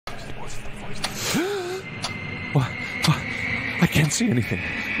What? I can't see anything.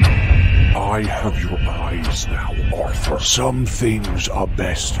 I have your eyes now, Arthur. Some things are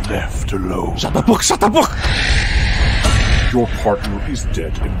best left alone. Shut the book! Shut the book! Your partner is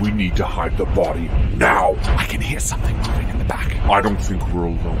dead, and we need to hide the body now. I can hear something moving in the back. I don't think we're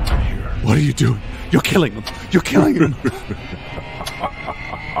alone here. What are you doing? You're killing him. You're killing him.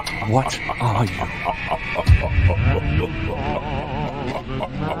 What are you?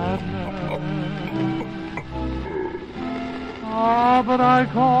 Ah, but I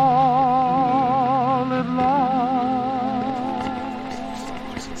call it love.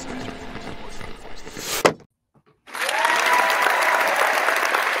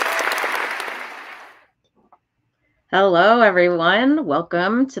 Hello, everyone.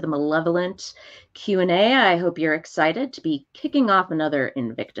 Welcome to the Malevolent Q&A. I hope you're excited to be kicking off another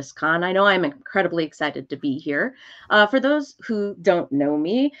INVICTUSCON. I know I'm incredibly excited to be here. For those who don't know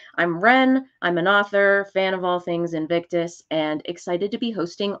me, I'm Ren. I'm an author, fan of all things Invictus, and excited to be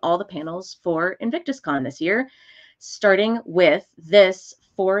hosting all the panels for INVICTUSCON this year, starting with this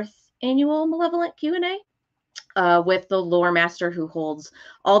 4th annual Malevolent Q&A. With the lore master who holds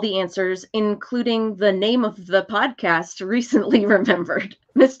all the answers, including the name of the podcast recently remembered,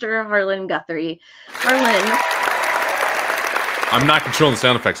 Mr. Harlan Guthrie. Harlan. I'm not controlling the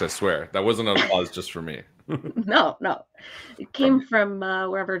sound effects, I swear. That wasn't an applause just for me. No. It came from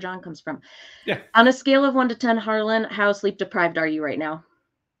wherever John comes from. Yeah. On a scale of 1 to 10, Harlan, how sleep deprived are you right now?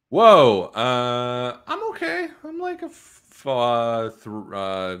 Whoa. I'm okay. I'm like a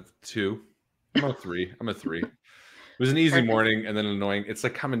 2. I'm a 3. I'm a 3. It was an easy morning and then annoying. It's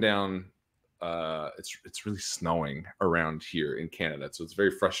like coming down. It's really snowing around here in Canada, so it's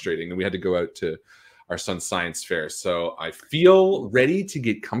very frustrating. And we had to go out to our son's science fair. So I feel ready to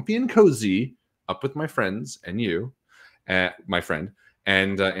get comfy and cozy up with my friends and you, my friend,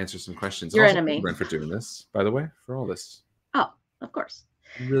 and answer some questions. Your also, enemy. Ren for doing this, by the way, for all this. Oh, of course.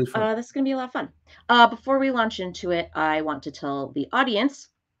 Really fun. This is going to be a lot of fun. Before we launch into it, I want to tell the audience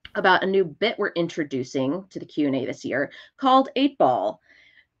about a new bit we're introducing to the Q&A this year called 8 Ball.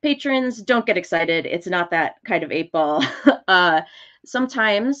 Patrons, don't get excited. It's not that kind of 8 Ball.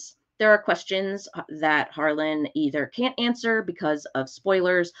 Sometimes there are questions that Harlan either can't answer because of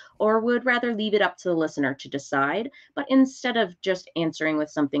spoilers or would rather leave it up to the listener to decide. But instead of just answering with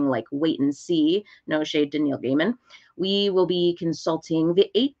something like wait and see, no shade to Neil Gaiman, we will be consulting the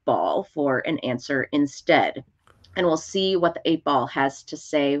 8 Ball for an answer instead. And we'll see what the 8 Ball has to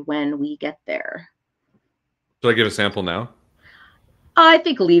say when we get there. Should I give a sample now? I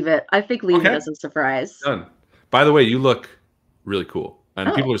think leave it. It as a surprise. Done. By the way, you look really cool.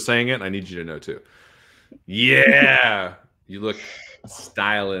 And people are saying it, and I need you to know too. Yeah. You look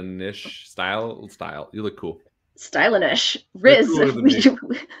stylish. Style. You look cool. Stylish. Riz.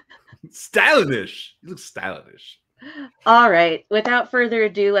 Stylish. You look stylish. All right. Without further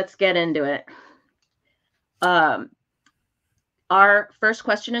ado, let's get into it. Our first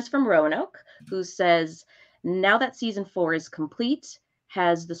question is from Roanoke, who says, now that season 4 is complete,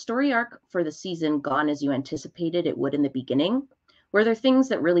 has the story arc for the season gone as you anticipated it would in the beginning? Were there things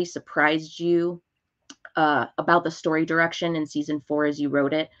that really surprised you about the story direction in season 4 as you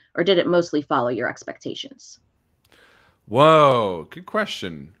wrote it, or did it mostly follow your expectations? Whoa, good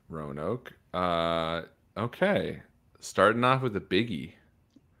question, Roanoke. Okay, starting off with a biggie.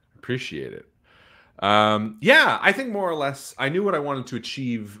 Appreciate it. Yeah, I think more or less I knew what I wanted to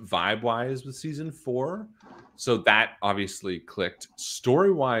achieve vibe-wise with season 4. So that obviously clicked.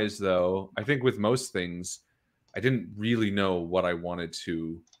 Story-wise, though, I think with most things, I didn't really know what I wanted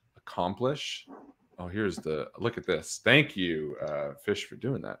to accomplish. Oh, here's the look at this. Thank you, Fish, for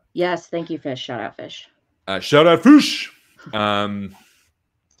doing that. Yes, thank you, Fish. Shout out, Fish. Shout out, Fish. Yeah,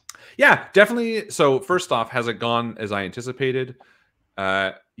 definitely. So first off, has it gone as I anticipated?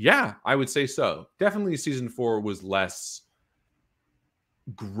 Yeah, I would say so. Definitely season 4 was less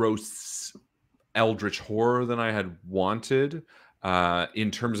gross eldritch horror than I had wanted in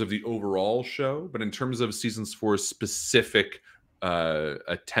terms of the overall show. But in terms of season 4's specific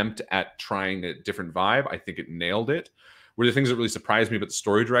attempt at trying a different vibe, I think it nailed it. Were the things that really surprised me about the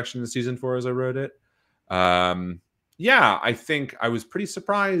story direction in season 4 as I wrote it? Yeah, I think I was pretty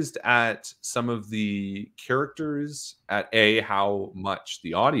surprised at some of the characters, at A, how much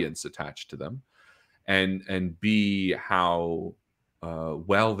the audience attached to them, and B, how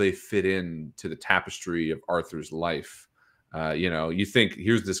well they fit in to the tapestry of Arthur's life. You know, you think,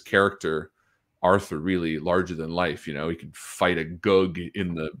 here's this character, Arthur, really larger than life. You know, he could fight a Gug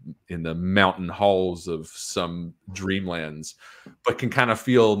in the mountain halls of some dreamlands, but can kind of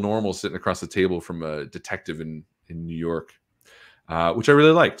feel normal sitting across the table from a detective in New York. which I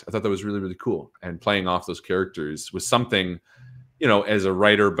really liked. I thought that was really, really cool. And playing off those characters was something, you know, as a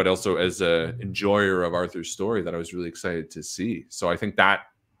writer, but also as a enjoyer of Arthur's story, that I was really excited to see. So I think that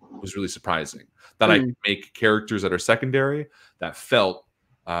was really surprising, that I could make characters that are secondary that felt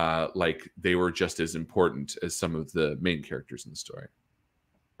like they were just as important as some of the main characters in the story.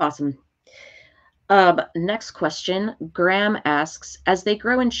 Awesome. Next question. Graham asks, as they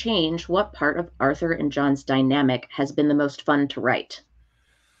grow and change, what part of Arthur and John's dynamic has been the most fun to write?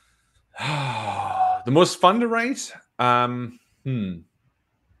 The most fun to write? I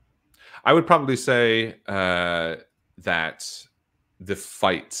would probably say that the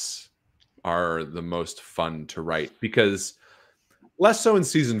fights are the most fun to write, because less so in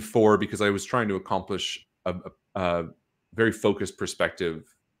season 4, because I was trying to accomplish a very focused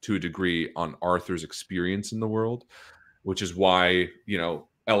perspective to a degree on Arthur's experience in the world, which is why, you know,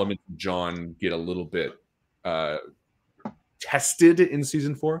 elements of John get a little bit tested in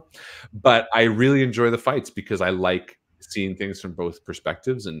season 4. But I really enjoy the fights because I like seeing things from both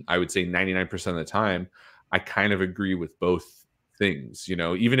perspectives. And I would say 99% of the time, I kind of agree with both things. You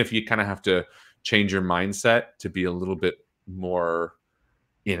know, even if you kind of have to change your mindset to be a little bit more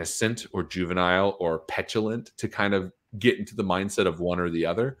innocent or juvenile or petulant to kind of get into the mindset of one or the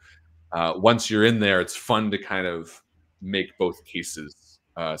other. Once you're in there, it's fun to kind of make both cases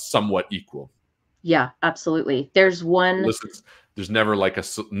somewhat equal. Yeah, absolutely. There's one. Listen, there's never like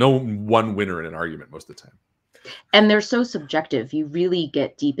no one winner in an argument most of the time. And they're so subjective. You really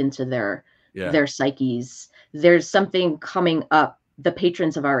get deep into their psyches. There's something coming up. The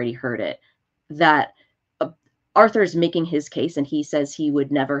patrons have already heard it, that Arthur's making his case, and he says he would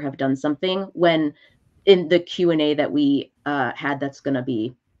never have done something, when in the Q&A that we had, that's going to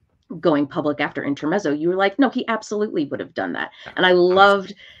be going public after Intermezzo, you were like, no, he absolutely would have done that. And I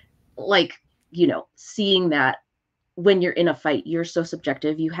loved, like, you know, seeing that when you're in a fight, you're so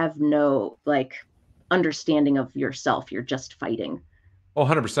subjective. You have no, like, understanding of yourself. You're just fighting. Oh,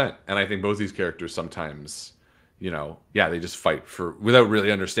 100%. And I think both these characters sometimes, you know, yeah, they just fight without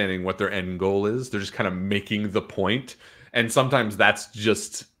really understanding what their end goal is. They're just kind of making the point. And sometimes that's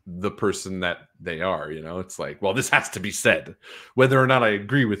just the person that they are, you know. It's like, well, this has to be said. Whether or not I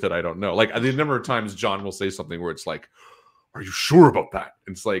agree with it, I don't know. Like, the number of times John will say something where it's like, are you sure about that?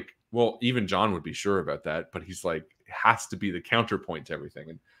 And it's like, well, even John would be sure about that, but he's like, it has to be the counterpoint to everything.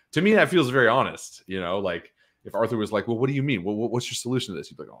 And to me, that feels very honest, you know. Like, if Arthur was like, well, what do you mean? Well, what's your solution to this?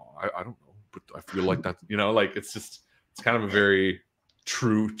 He'd be like, oh, I don't know, but I feel like that, you know, like, it's kind of a very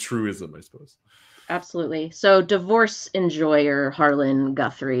truism, I suppose. Absolutely. So, divorce enjoyer Harlan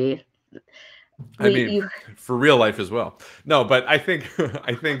Guthrie. I mean, for real life as well. No, but I think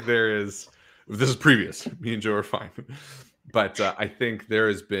there is. This is previous. Me and Joe are fine, but I think there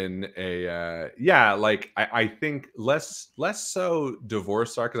has been a like I think less so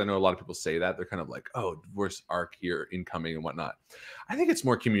divorce arc, because I know a lot of people say that they're kind of like, oh, divorce arc here incoming and whatnot. I think it's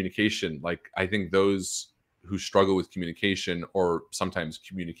more communication. Like, I think those who struggle with communication, or sometimes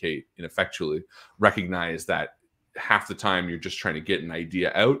communicate ineffectually, recognize that half the time you're just trying to get an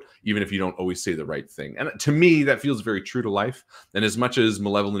idea out, even if you don't always say the right thing. And to me, that feels very true to life. And as much as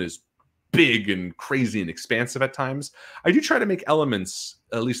Malevolent is big and crazy and expansive at times, I do try to make elements,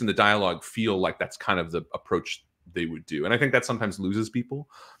 at least in the dialogue, feel like that's kind of the approach they would do. And I think that sometimes loses people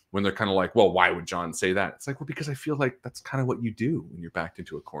when they're kind of like, well, why would John say that? It's like, well, because I feel like that's kind of what you do when you're backed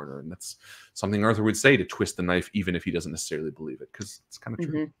into a corner. And that's something Arthur would say, to twist the knife, even if he doesn't necessarily believe it, because it's kind of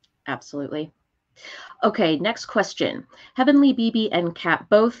true. Absolutely. Okay, next question. Heavenly, BB, and Kat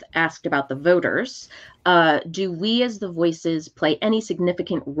both asked about the voters. Do we as the voices play any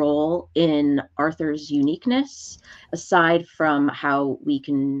significant role in Arthur's uniqueness, aside from how we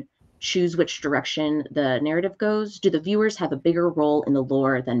can choose which direction the narrative goes? Do the viewers have a bigger role in the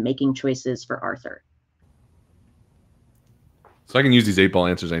lore than making choices for Arthur? So I can use these 8-ball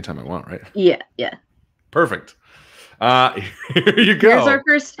answers anytime I want, right? Yeah. Perfect. Here you go. Here's our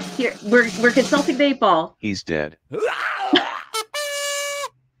first. Here we're consulting the 8-ball. He's dead.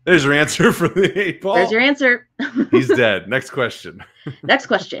 There's your answer for the 8-ball. There's your answer. He's dead. Next question. Next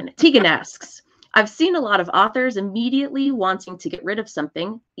question. Tegan asks, I've seen a lot of authors immediately wanting to get rid of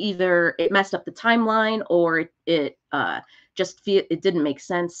something. Either it messed up the timeline, or it didn't make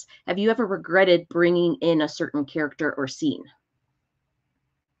sense. Have you ever regretted bringing in a certain character or scene?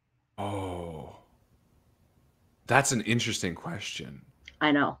 Oh, that's an interesting question.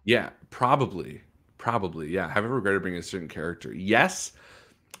 I know. Yeah, probably. Yeah. Have I ever regretted bringing a certain character? Yes.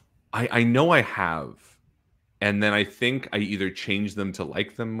 I know I have. And then I think I either changed them to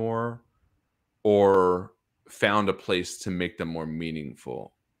like them more, or found a place to make them more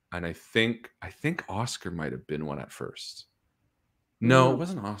meaningful. And I think Oscar might have been one at first. No, it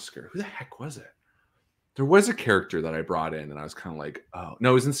wasn't Oscar. Who the heck was it? There was a character that I brought in, and I was kind of like, oh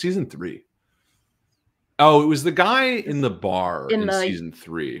no, it was in season 3. Oh, it was the guy in the bar in season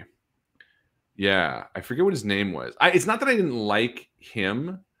 3. Yeah, I forget what his name was. It's not that I didn't like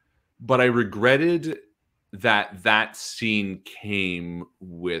him, but I regretted that scene came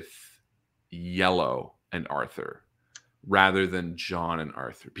with Yellow and Arthur rather than John and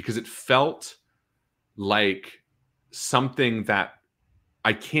Arthur, because it felt like something that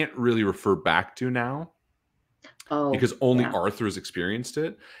I can't really refer back to now. Because only Arthur has experienced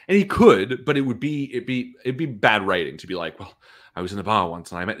it, and he could, but it'd be bad writing to be like, well, I was in the bar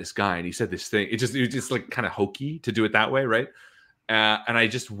once and I met this guy and he said this thing. It was just like kind of hokey to do it that way, right? And I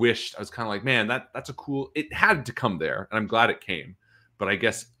just wished, I was kind of like, man, that's a cool. It had to come there, and I'm glad it came, but I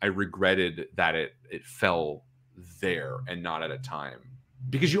guess I regretted that it fell there and not at a time,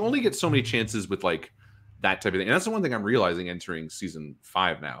 because you only get so many chances with like that type of thing, and that's the one thing I'm realizing entering season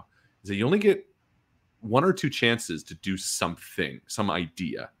 5 now, is that you only get 1 or 2 chances to do something, some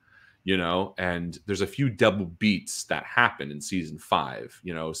idea, you know, and there's a few double beats that happen in season 5.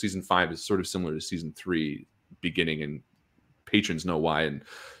 You know, season 5 is sort of similar to season 3 beginning, and patrons know why, and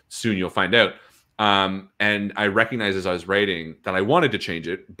soon you'll find out. And I recognized as I was writing that I wanted to change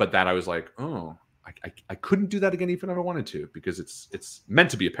it, but that I was like, oh, I couldn't do that again even if I wanted to, because it's meant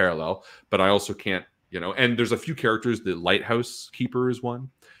to be a parallel, but I also can't, you know. And there's a few characters. The lighthouse keeper is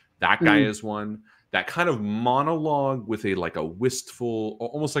one. That guy is one. That kind of monologue with a wistful,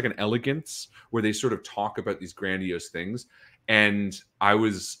 almost like an elegance, where they sort of talk about these grandiose things. And I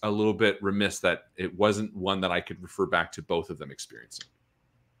was a little bit remiss that it wasn't one that I could refer back to both of them experiencing.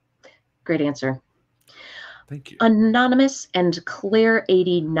 Great answer. Thank you. Anonymous and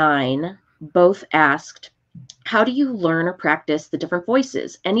Claire89 both asked, how do you learn or practice the different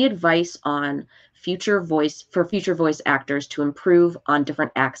voices? Any advice on future voice actors to improve on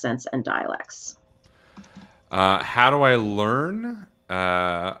different accents and dialects? How do I learn?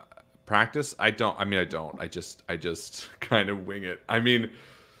 Practice? I don't. I just kind of wing it. I mean,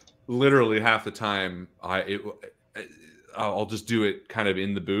 literally half the time, I'll just do it kind of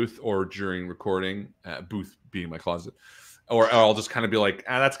in the booth or during recording. Booth being my closet, or I'll just kind of be like,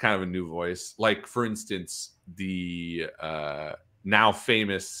 that's kind of a new voice. Like, for instance, the now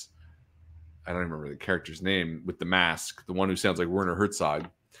famous, I don't remember the character's name with the mask, the one who sounds like Werner Herzog.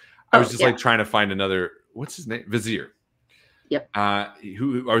 I was just like trying to find another. What's his name? Vizier. Yep.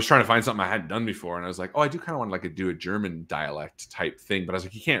 Who I was trying to find something I hadn't done before, and I was like, oh, I do kind of want to do a German dialect type thing, but I was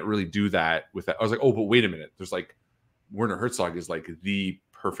like, you can't really do that with that. I was like, oh, but wait a minute. There's like Werner Herzog is like the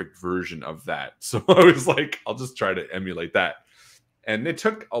perfect version of that. So I was like, I'll just try to emulate that. And it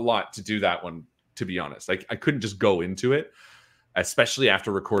took a lot to do that one, to be honest. Like, I couldn't just go into it, especially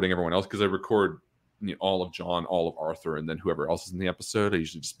after recording everyone else, because I record all of John, all of Arthur, and then whoever else is in the episode. I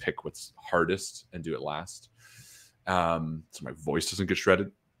usually just pick what's hardest and do it last, so my voice doesn't get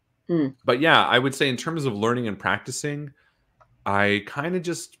shredded. But yeah, I would say in terms of learning and practicing, I kind of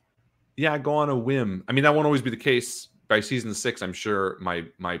just go on a whim. I mean, that won't always be the case. By season 6, I'm sure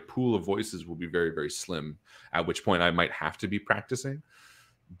my pool of voices will be very, very slim, at which point I might have to be practicing.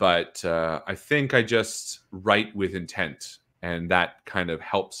 But I think I just write with intent, and that kind of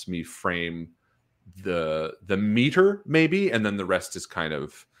helps me frame the meter, maybe, and then the rest is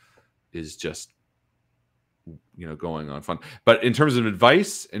just going on fun. But in terms of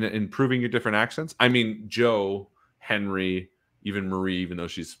advice and improving your different accents, I mean, Joe, Henry, even Marie, even though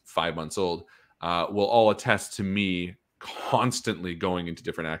she's 5 months old, will all attest to me constantly going into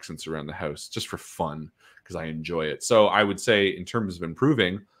different accents around the house just for fun, because I enjoy it. So I would say, in terms of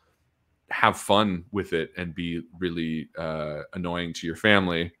improving, have fun with it and be really annoying to your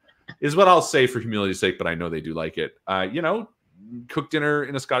family is what I'll say for humility's sake, but I know they do like it. Cook dinner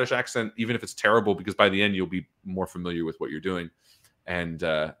in a Scottish accent, even if it's terrible, because by the end you'll be more familiar with what you're doing, and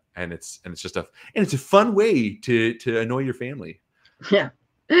it's just a fun way to annoy your family. Yeah,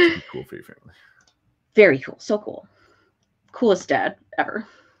 be cool for your family. Very cool, so cool, coolest dad ever.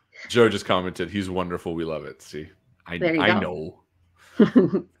 Joe just commented, "He's wonderful. We love it." See, I know.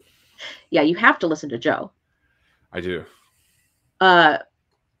 Yeah, you have to listen to Joe. I do.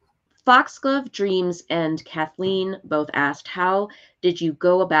 Foxglove Dreams and Kathleen both asked, how did you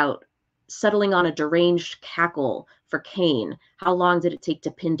go about settling on a deranged cackle for Kane? How long did it take to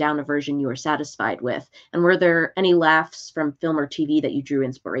pin down a version you were satisfied with? And were there any laughs from film or TV that you drew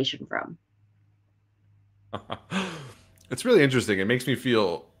inspiration from? It's really interesting. It makes me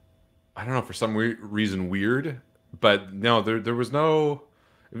feel, I don't know, for some reason weird, but no, there was no,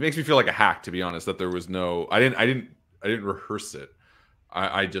 it makes me feel like a hack, to be honest, that there was no, I didn't rehearse it.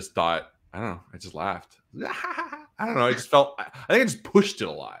 I just thought, I don't know, I just laughed. I don't know. I just felt, I think I just pushed it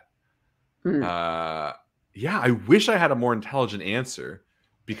a lot. Yeah, I wish I had a more intelligent answer,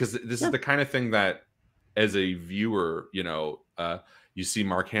 because this is the kind of thing that as a viewer, you know, you see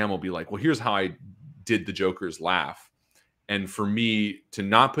Mark Hamill be like, well, here's how I did the Joker's laugh. And for me to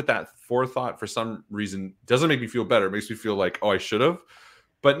not put that forethought for some reason doesn't make me feel better. It makes me feel like, oh, I should have.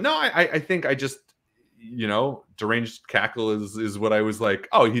 But no, I think I just, you know, deranged cackle is what I was like,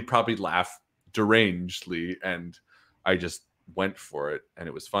 oh, he'd probably laugh derangedly. And I just went for it, and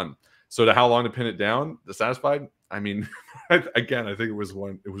it was fun. So to how long to pin it down, the satisfied? I mean, again, I think it was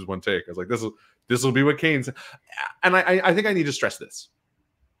one take. I was like, this will be what Kane's. And I think I need to stress this.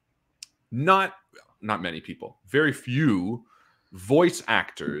 Not many people, very few voice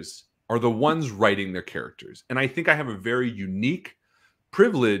actors are the ones writing their characters. And I think I have a very unique,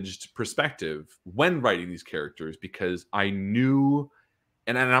 privileged perspective when writing these characters, because I knew,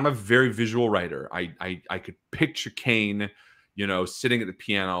 and I'm a very visual writer. I could picture Kane, you know, sitting at the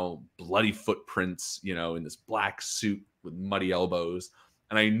piano, bloody footprints, you know, in this black suit with muddy elbows.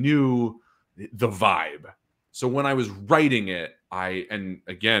 And I knew the vibe. So when I was writing it, and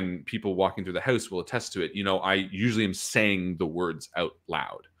again, people walking through the house will attest to it, you know, I usually am saying the words out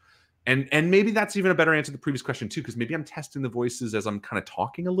loud. And maybe that's even a better answer to the previous question too, because maybe I'm testing the voices as I'm kind of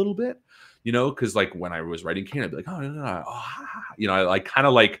talking a little bit, you know, because like when I was writing Kane, I'd be like, oh, no, oh, you know, I kind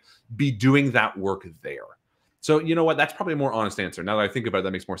of like be doing that work there. So you know what? That's probably a more honest answer. Now that I think about it,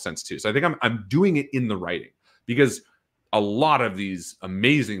 that makes more sense too. So I think I'm doing it in the writing, because a lot of these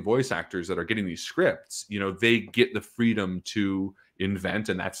amazing voice actors that are getting these scripts, you know, they get the freedom to invent,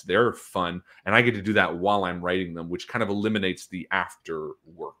 and that's their fun. And I get to do that while I'm writing them, which kind of eliminates the after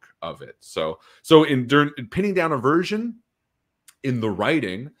work of it. So in pinning down a version in the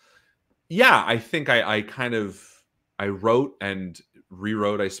writing, yeah, I think I wrote and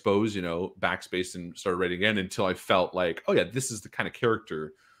rewrote, I suppose, you know, backspace and started writing again until I felt like, oh yeah, this is the kind of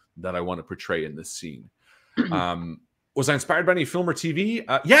character that I want to portray in this scene. Was I inspired by any film or TV?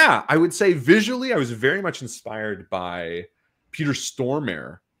 Yeah, I would say visually, I was very much inspired by Peter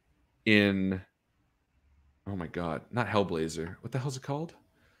Stormare in, oh my God, not Hellblazer. What the hell's it called?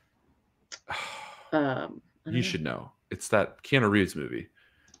 You should know. It's that Keanu Reeves movie.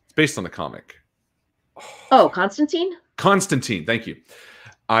 It's based on the comic. Oh, Constantine? Constantine, thank you.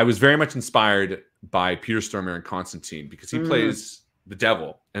 I was very much inspired by Peter Stormare in Constantine, because he plays the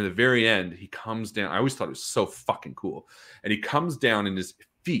devil. And at the very end, he comes down. I always thought it was so fucking cool. And he comes down and his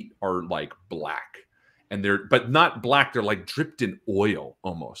feet are like black. And but not black, they're like dripped in oil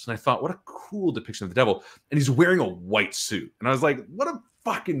almost. And I thought, what a cool depiction of the devil. And he's wearing a white suit. And I was like, what a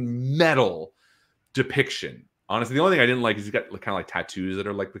fucking metal depiction. Honestly, the only thing I didn't like is he's got kind of like tattoos that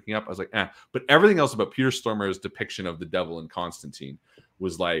are like looking up. I was like, eh. But everything else about Peter Stormare's depiction of the devil in Constantine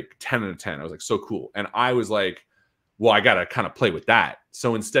was like 10 out of 10. I was like, so cool. And I was like, well, I got to kind of play with that.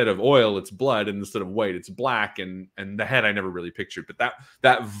 So instead of oil, it's blood. And instead of white, it's black. And the head I never really pictured. But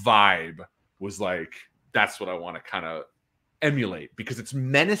that vibe was like, that's what I want to kind of emulate, because it's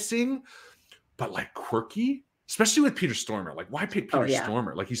menacing, but like quirky. Especially with Peter Stormare. Like, why pick Peter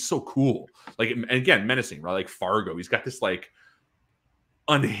Stormare? Like, he's so cool. Like, and again, menacing, right? Like Fargo. He's got this, like,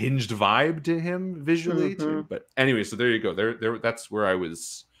 unhinged vibe to him visually, too. But anyway, so there you go. There. That's where I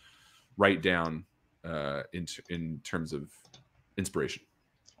was right down in terms of inspiration.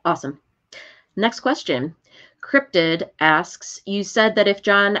 Awesome. Next question. Cryptid asks, you said that if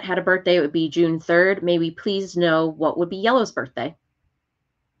John had a birthday, it would be June 3rd. May we please know what would be Yellow's birthday?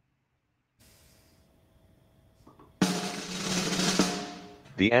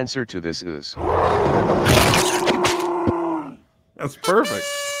 The answer to this is... That's perfect.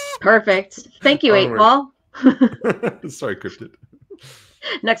 Perfect. Thank you, 8-Ball. Sorry, Cryptid.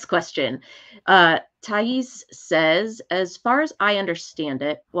 Next question. Thais says, as far as I understand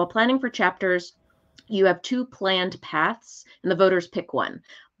it, while planning for chapters, you have 2 planned paths, and the voters pick one.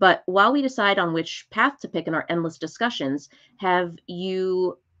 But while we decide on which path to pick in our endless discussions, have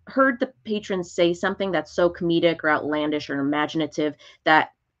you heard the patrons say something that's so comedic or outlandish or imaginative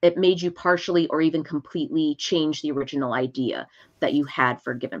that it made you partially or even completely change the original idea that you had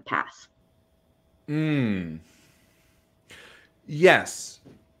for a given path? Yes,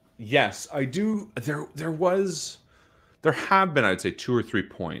 I do. There have been, I'd say, 2 or 3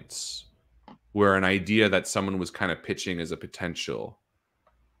 points where an idea that someone was kind of pitching as a potential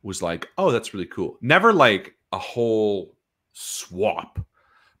was like, oh, that's really cool. Never like a whole swap,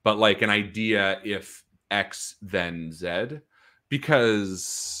 but like an idea if X then Z,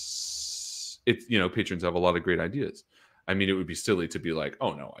 because it's, you know, patrons have a lot of great ideas. I mean, it would be silly to be like,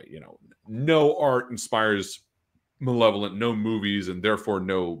 oh no, no art inspires Malevolent, no movies, and therefore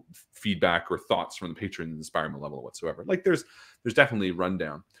no feedback or thoughts from the patrons inspiring Malevolent whatsoever. Like there's definitely a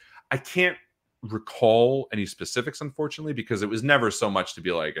rundown. I can't recall any specifics, unfortunately, because it was never so much to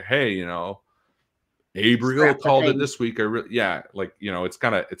be like, hey, you know, Abriel called it this week. Yeah, like, you know, it's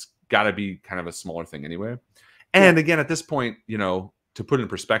got to be kind of a smaller thing anyway. And again, at this point, you know, to put it in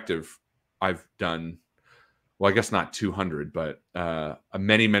perspective, I've done, well, I guess not 200, but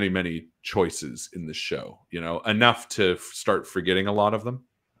many choices in the show, you know, enough to start forgetting a lot of them.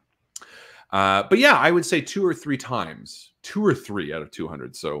 But yeah, I would say 2 or 3 times, 2 or 3 out of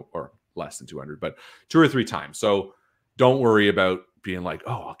 200. So, or less than 200, but 2 or 3 times. So don't worry about being like,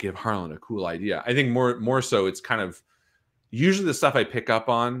 oh, I'll give Harlan a cool idea. I think more so it's kind of, usually the stuff I pick up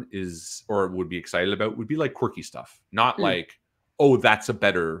on is, or would be excited about, would be like quirky stuff. Not like, oh, that's a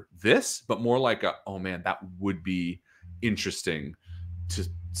better this, but more like a, oh man, that would be interesting to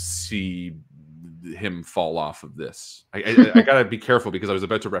see him fall off of this. I gotta be careful because I was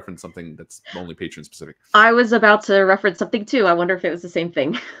about to reference something that's only patron specific. I was about to reference something too. I wonder if it was the same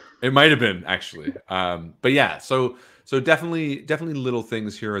thing. It might have been actually. But yeah, so definitely little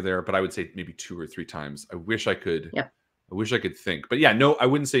things here or there, but I would say maybe 2 or 3 times. I wish I could. Yep. I wish I could think. But yeah, no, I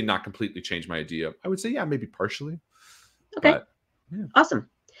wouldn't say not completely change my idea. I would say, yeah, maybe partially. Okay. But, yeah. Awesome.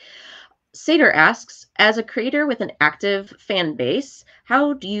 Sater asks, as a creator with an active fan base,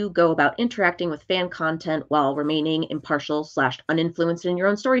 how do you go about interacting with fan content while remaining impartial / uninfluenced in your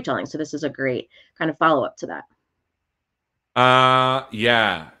own storytelling? So this is a great kind of follow-up to that.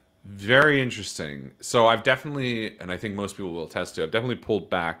 Yeah, very interesting. So I've definitely, and I think most people will attest to, I've definitely pulled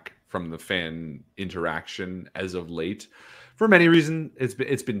back from the fan interaction as of late for many reasons.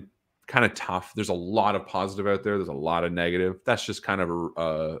 It's been kind of tough. There's a lot of positive out there. There's a lot of negative. That's just kind of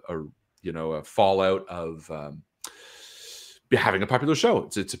a fallout of having a popular show.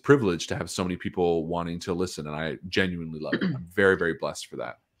 It's a privilege to have so many people wanting to listen, and I genuinely love it. I'm very, very blessed for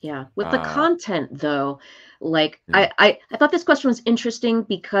that. Yeah. With the content though, like I thought this question was interesting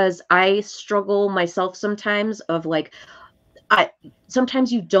because I struggle myself sometimes of like,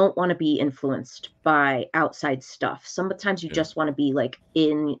 sometimes you don't want to be influenced by outside stuff. Sometimes you just want to be like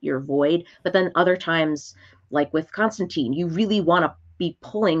in your void, but then other times, like with Constantine, you really want to be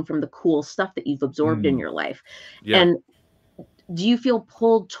pulling from the cool stuff that you've absorbed in your life. Yeah. And do you feel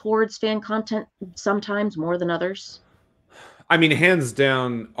pulled towards fan content sometimes more than others? I mean, hands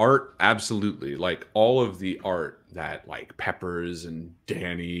down, art, absolutely. Like all of the art that like Peppers and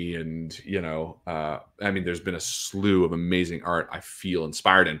Danny and, you know, I mean, there's been a slew of amazing art I feel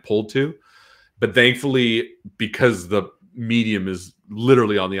inspired and pulled to. But thankfully, because the medium is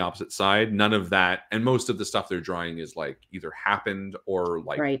literally on the opposite side, none of that, and most of the stuff they're drawing is like either happened or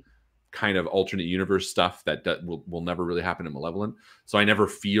like kind of alternate universe stuff that will never really happen in Malevolent. So I never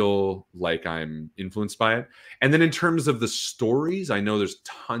feel like I'm influenced by it. And then in terms of the stories, I know there's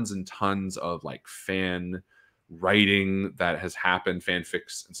tons and tons of like fan writing that has happened,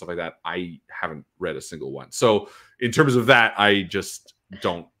 fanfics and stuff like that. I haven't read a single one. So in terms of that, I just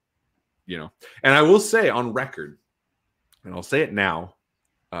don't, you know. And I will say on record, and I'll say it now,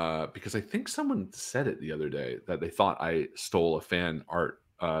 because I think someone said it the other day that they thought I stole a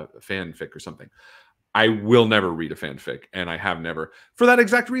fanfic or something. I will never read a fanfic, and I have never, for that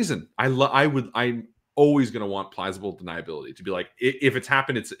exact reason. I'm always going to want plausible deniability, to be like, if it's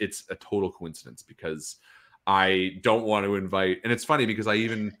happened, it's a total coincidence, because I don't want to invite. And it's funny because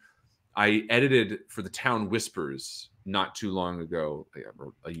I edited for the Town Whispers not too long ago,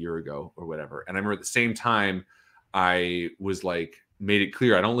 a year ago or whatever, and I remember at the same time I was like, made it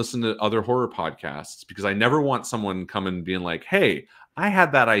clear I don't listen to other horror podcasts because I never want someone coming being like, hey, I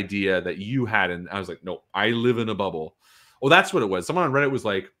had that idea that you had. And I was like, no, I live in a bubble. Oh, that's what it was. Someone on Reddit was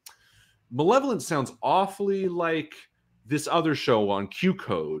like, Malevolent sounds awfully like this other show on Q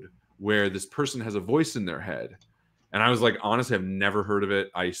Code where this person has a voice in their head. And I was like, honestly, I've never heard of it.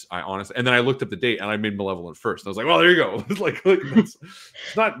 I honestly, and then I looked up the date and I made Malevolent first. And I was like, well, there you go. like that's,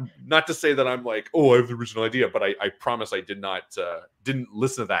 it's not to say that I'm like, oh, I have the original idea, but I promise I didn't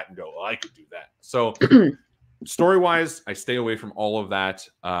listen to that and go, well, I could do that. So story-wise, I stay away from all of that,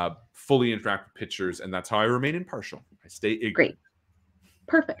 fully interact with pictures, and that's how I remain impartial. I stay ignorant. Great.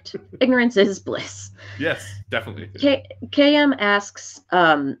 Perfect. Ignorance is bliss. Yes, definitely. KM asks,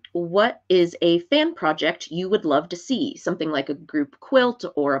 what is a fan project you would love to see? Something like a group quilt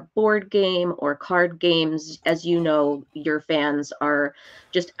or a board game or card games. As you know, your fans are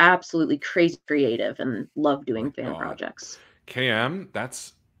just absolutely crazy creative and love doing fan projects. KM,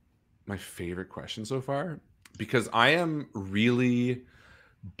 that's my favorite question so far, because I am really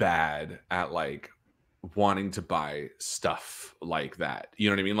bad at like wanting to buy stuff like that. You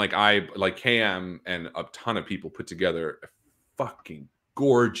know what I mean? Like KM and a ton of people put together a fucking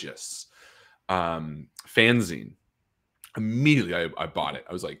gorgeous fanzine. Immediately I bought it.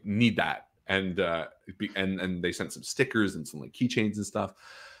 I was like, need that. And they sent some stickers and some like keychains and stuff.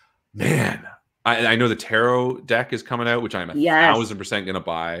 Man, I know the tarot deck is coming out, which I'm 1,000% gonna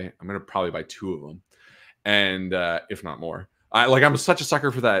buy. I'm gonna probably buy 2 of them, and if not more. I'm such a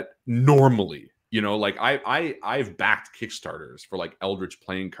sucker for that normally. You know, like I've backed Kickstarters for like Eldritch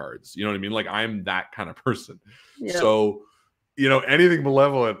playing cards. You know what I mean? Like I'm that kind of person. Yeah. So, you know, anything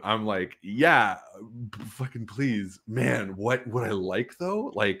Malevolent, I'm like, yeah, fucking please, man. What would I like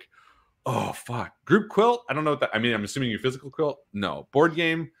though? Like, oh fuck, group quilt. I don't know what that. I mean, I'm assuming your physical quilt. No, board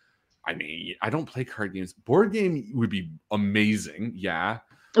game. I mean, I don't play card games. Board game would be amazing. Yeah.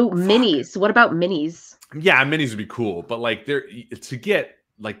 Oh, minis. What about minis? Yeah, minis would be cool, but like to get.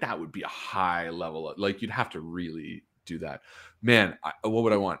 Like that would be a high level. Like you'd have to really do that, man. What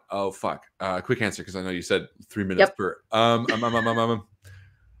would I want? Oh fuck! Quick answer, because I know you said 3 minutes per.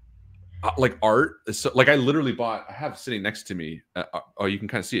 Like art. So like I literally bought. I have sitting next to me. Oh, you can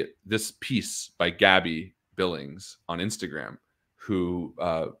kind of see it. This piece by Gabby Billings on Instagram, who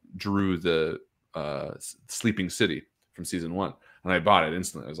drew the Sleeping City from season 1, and I bought it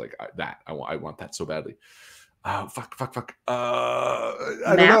instantly. I was like, I want that so badly. Fuck.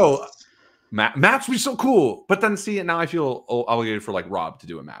 I don't know. Maps would be so cool, but then see, now I feel obligated for like Rob to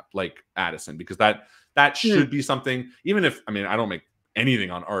do a map, like Addison, because that should be something. Even if I don't make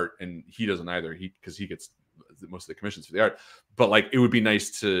anything on art, and he doesn't either. Because he gets most of the commissions for the art. But like, it would be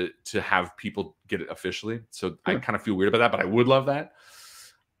nice to have people get it officially. So I kind of feel weird about that, but I would love that.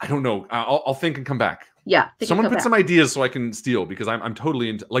 I don't know. I'll think and come back. Yeah. Someone put some ideas so I can steal, because I'm totally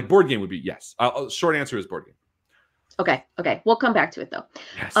into like board game would be yes. Short answer is board game. Okay. We'll come back to it though.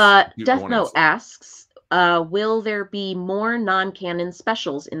 Yes, Death Note asks, will there be more non-canon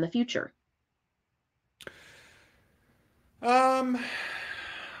specials in the future? I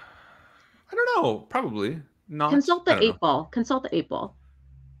don't know. Probably not. Consult the 8-ball. Consult the 8-ball.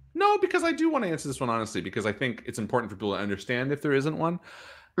 No, because I do want to answer this one honestly, because I think it's important for people to understand if there isn't one.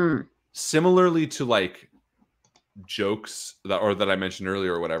 Similarly to like jokes that I mentioned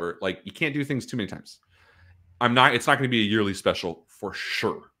earlier or whatever, like you can't do things too many times. It's not going to be a yearly special for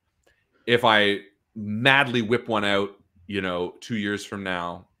sure. If I madly whip one out, 2 years from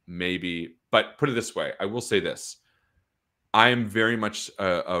now, maybe. But put it this way, I will say this. I am very much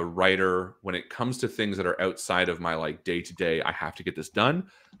a writer when it comes to things that are outside of my like day-to-day, I have to get this done.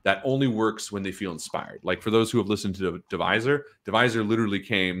 That only works when they feel inspired. Like for those who have listened to Divisor literally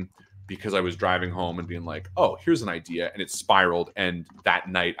came because I was driving home and being like, oh, here's an idea. And it spiraled. And that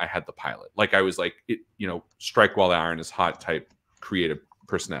night I had the pilot. Like I was like, strike while the iron is hot type creative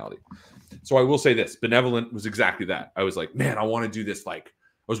personality. So I will say this, Benevolent was exactly that. I was like, man, I want to do this. Like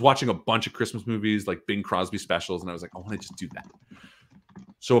I was watching a bunch of Christmas movies, like Bing Crosby specials. And I was like, I want to just do that.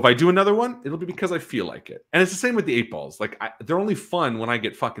 So if I do another one, it'll be because I feel like it. And it's the same with the 8-balls. Like they're only fun when I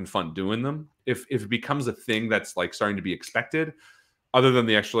get fucking fun doing them. If it becomes a thing that's like starting to be expected, other than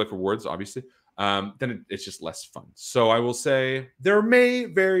the extra life rewards, obviously, then it's just less fun. So I will say there may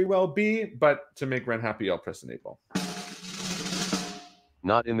very well be, but to make Ren happy, I'll press an 8-ball.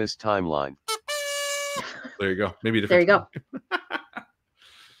 Not in this timeline. There you go. Maybe a different. There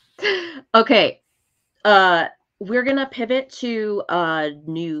you go. Okay. We're going to pivot to a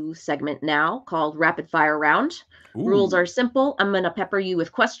new segment now called Rapid Fire Round. Ooh. Rules are simple. I'm going to pepper you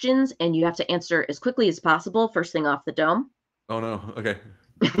with questions, and you have to answer as quickly as possible. First thing off the dome. Oh, no. Okay.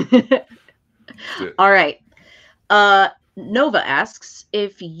 All right. Nova asks,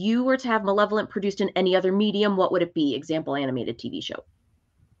 if you were to have Malevolent produced in any other medium, what would it be? Example, animated TV show.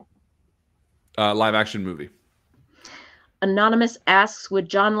 Live action movie. Anonymous asks, would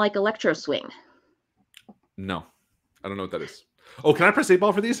John like electro swing? No. I don't know what that is. Oh, can I press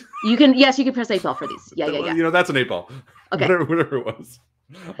 8-ball for these? You can. Yes, you can press 8-ball for these. Yeah. That's an 8-ball. Okay. Whatever it was.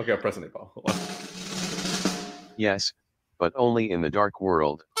 Okay, I'll press an 8-ball. Hold on. Yes, but only in the dark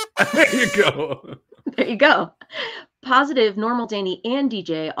world. There you go. There you go. Positive, Normal Danny, and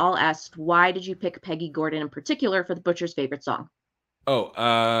DJ all asked, why did you pick Peggy Gordon in particular for the Butcher's favorite song? Oh,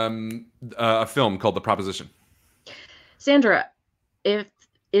 a film called The Proposition. Sandra,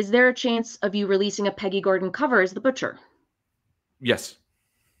 is there a chance of you releasing a Peggy Gordon cover as the Butcher? Yes.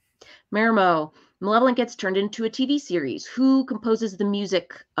 Marimo, Malevolent gets turned into a TV series. Who composes the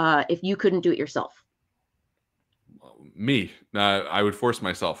music if you couldn't do it yourself? Me. I would force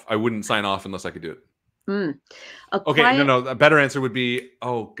myself. I wouldn't sign off unless I could do it. Okay, no. A better answer would be,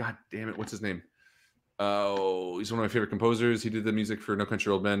 oh, God damn it. What's his name? Oh, he's one of my favorite composers. He did the music for No Country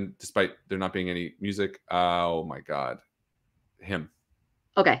for Old Men, despite there not being any music. Oh my God. Him.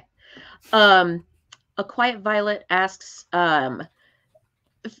 Okay. A Quiet Violet asks,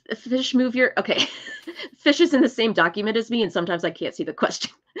 Fish, move your... Okay. Fish is in the same document as me, and sometimes I can't see the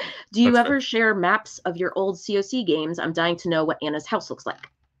question. Do you That's ever fair. share maps of your old COC games? I'm dying to know what Anna's house looks like.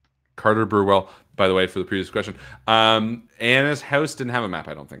 Carter Burwell, by the way, for the previous question. Anna's house didn't have a map,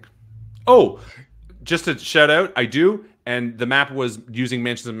 I don't think. Oh, just to shout out, I do. And the map was using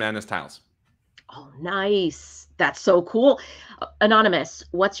Mansions of Madness tiles. Oh, nice. That's so cool. Anonymous,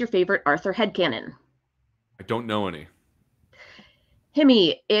 what's your favorite Arthur headcanon? I don't know any.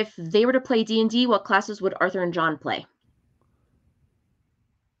 Himmy, if they were to play D&D, what classes would Arthur and John play?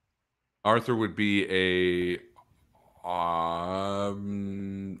 Arthur would be a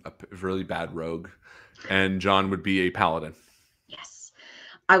really bad rogue, and John would be a paladin. Yes.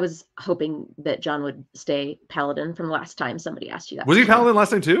 I was hoping that John would stay paladin from last time somebody asked you that. Was he paladin last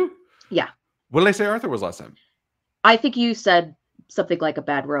time too? Yeah. What did I say Arthur was last time? I think you said something like a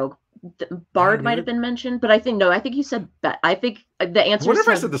bad rogue. Bard might have been mentioned, but I think you said bad. I think the answer. What if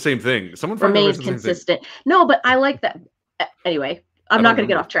I said the same thing? Someone remains consistent. No, but I like that. Anyway, I'm not going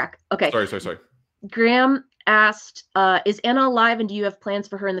to get off track. Okay. Sorry. Graham asked, "Is Anna alive, and do you have plans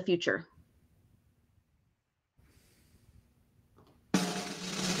for her in the future?"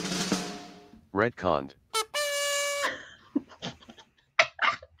 Retconned.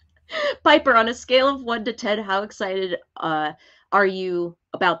 Piper, on a scale of 1 to 10, how excited are you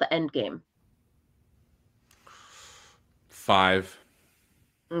about the end game? 5.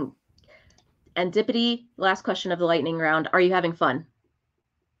 And Dippity, last question of the lightning round. Are you having fun?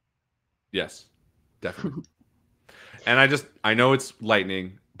 Yes, definitely. And I know it's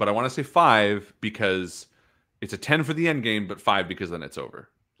lightning, but I want to say 5 because it's a 10 for the end game, but 5 because then it's over.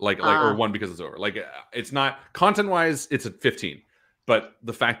 Or 1 because it's over. Like, it's not content-wise, it's a 15. But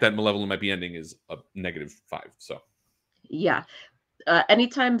the fact that Malevolent might be ending is a -5. So, yeah.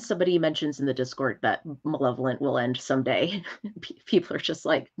 Anytime somebody mentions in the Discord that Malevolent will end someday, people are just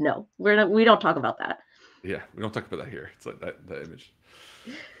like, "No, we don't talk about that." Yeah, we don't talk about that here. It's like that image.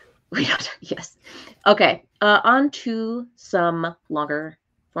 We don't. Yes. Okay. On to some longer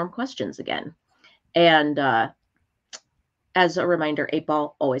form questions again, and as a reminder,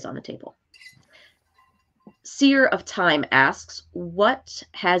 8-ball always on the table. Seer of Time asks, what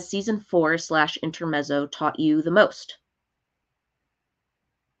has season 4/intermezzo taught you the most?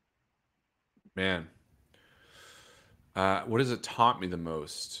 Man, what has it taught me the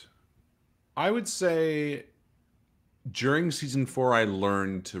most? I would say during season 4, I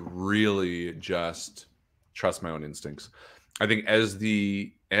learned to really just trust my own instincts. I think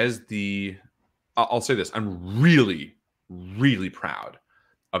I'll say this, I'm really, really proud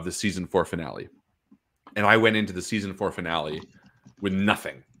of the season 4 finale. And I went into the season 4 finale with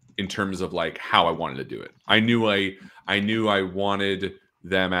nothing in terms of like how I wanted to do it. I knew I wanted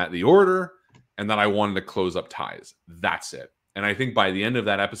them at the order and that I wanted to close up ties. That's it. And I think by the end of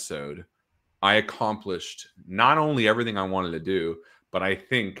that episode, I accomplished not only everything I wanted to do, but I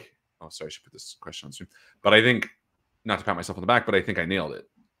think, oh, sorry, I should put this question on stream. But I think, not to pat myself on the back, but I think I nailed it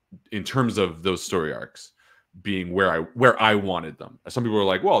in terms of those story arcs being where I wanted them. Some people were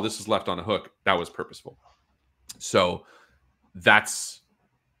like, well, this is left on a hook. That was purposeful. So that's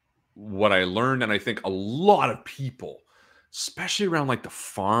what I learned. And I think a lot of people, especially around like the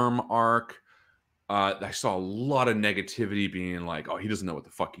farm arc, I saw a lot of negativity being like, oh, he doesn't know what the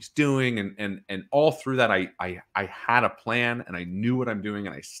fuck he's doing. And all through that, I had a plan and I knew what I'm doing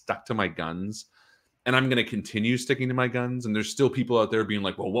and I stuck to my guns. And I'm going to continue sticking to my guns. And there's still people out there being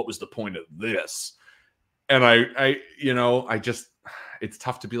like, well, what was the point of this? And it's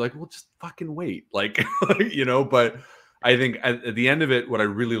tough to be like, well, just fucking wait. Like, but I think at the end of it, what I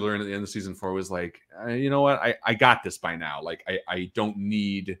really learned at the end of season 4 was like, you know what? I got this by now. Like, I don't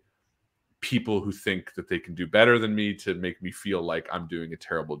need people who think that they can do better than me to make me feel like I'm doing a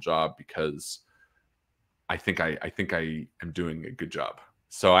terrible job, because I think I am doing a good job.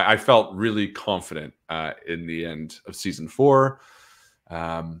 So I felt really confident in the end of season 4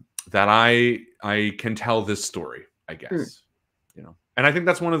 that I can tell this story, I guess, and I think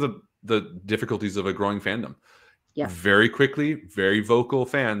that's one of the difficulties of a growing fandom. Yeah. Very quickly, very vocal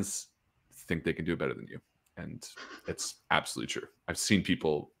fans think they can do it better than you. And it's absolutely true. I've seen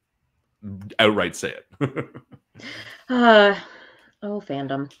people outright say it.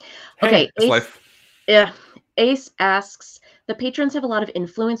 Fandom. Hey, Okay. it's life. Yeah. Ace asks, the patrons have a lot of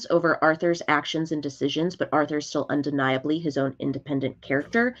influence over Arthur's actions and decisions, but Arthur's still undeniably his own independent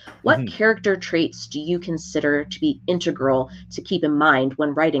character. What character traits do you consider to be integral to keep in mind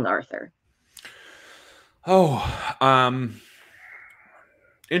when writing Arthur? Oh,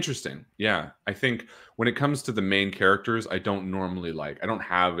 interesting. Yeah. I think when it comes to the main characters, I don't normally I don't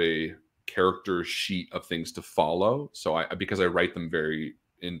have a character sheet of things to follow. So because I write them very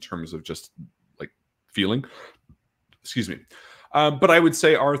in terms of just like feeling, excuse me. But I would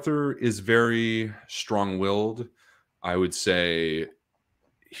say Arthur is very strong-willed. I would say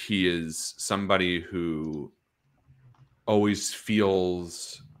he is somebody who always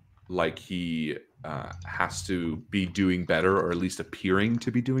feels like he has to be doing better, or at least appearing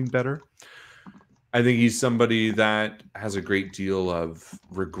to be doing better. I think he's somebody that has a great deal of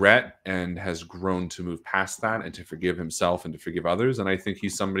regret and has grown to move past that and to forgive himself and to forgive others. And I think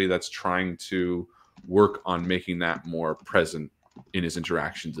he's somebody that's trying to work on making that more present in his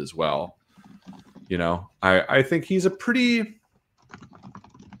interactions as well. You know, I think he's a pretty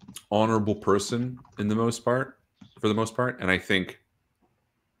honorable person for the most part. And I think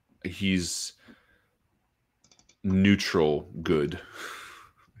he's neutral good,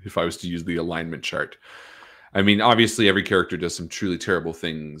 if I was to use the alignment chart. I mean, obviously every character does some truly terrible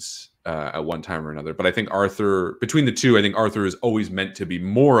things at one time or another, but I think Arthur, between the two, I think Arthur is always meant to be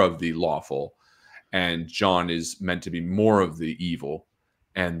more of the lawful and John is meant to be more of the evil,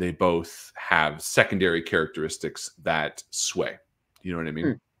 and they both have secondary characteristics that sway. You know what I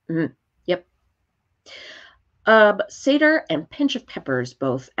mean? Mm-hmm. Yep. Seder and Pinch of Peppers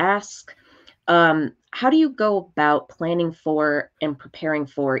both ask, how do you go about planning for and preparing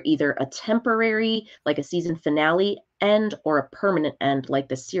for either a temporary, like a season finale end, or a permanent end, like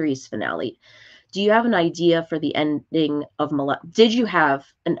the series finale? Do you have an idea for the ending of Did you have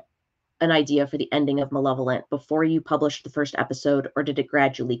an idea for the ending of Malevolent before you published the first episode, or did it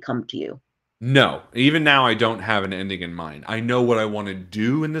gradually come to you? No, even now I don't have an ending in mind. I know what I want to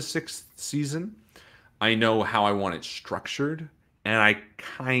do in the 6th season. I know how I want it structured, and I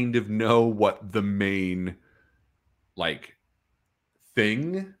kind of know what the main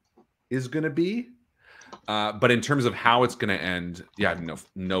thing is going to be. But in terms of how it's going to end, yeah,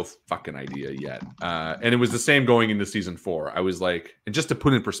 no fucking idea yet. And it was the same going into season 4. I was like, and just to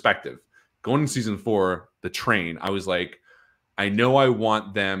put in perspective, going into season 4, the train, I was like, I know I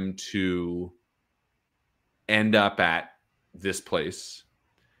want them to end up at this place,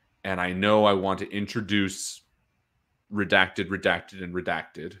 and I know I want to introduce redacted, and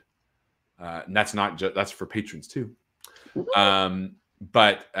redacted. And that's not just, that's for patrons too.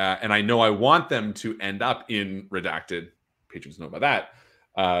 But and I know I want them to end up in redacted. Patrons know about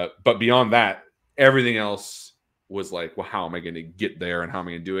that. But beyond that, everything else was like, well, how am I going to get there, and how am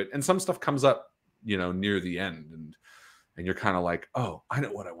I going to do it? And some stuff comes up, you know, near the end, and you're kind of like, oh, I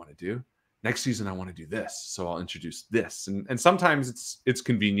know what I want to do. Next season, I want to do this, so I'll introduce this. And sometimes it's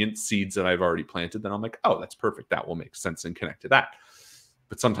convenient seeds that I've already planted. Then I'm like, oh, that's perfect. That will make sense and connect to that.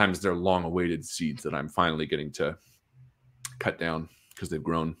 But sometimes they're long-awaited seeds that I'm finally getting to cut down because they've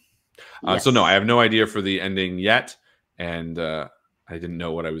grown. Yes. So no, I have no idea for the ending yet, and I didn't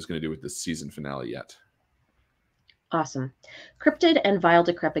know what I was going to do with this season finale yet. Awesome. Cryptid and Vile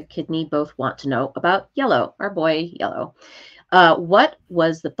Decrepit Kidney both want to know about Yellow, our boy Yellow. What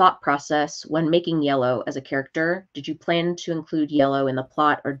was the thought process when making Yellow as a character? Did you plan to include Yellow in the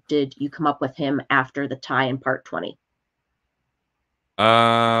plot, or did you come up with him after the tie in part 20?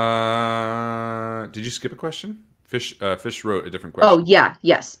 Did you skip a question? Fish wrote a different question. Oh, yeah.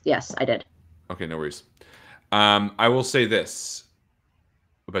 Yes, I did. Okay, no worries. I will say this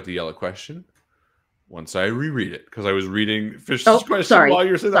about the Yellow question once I reread it, because I was reading Fish's question while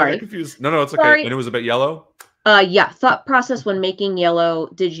you were saying that. I got confused. No, it's okay. Sorry. And it was about Yellow? Yeah. Thought process when making Yellow.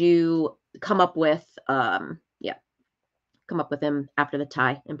 Did you come up with come up with him after the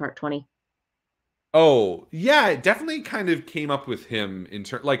tie in part 20? Oh, yeah, it definitely kind of came up with him in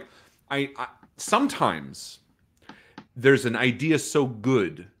turn. Like, I sometimes there's an idea so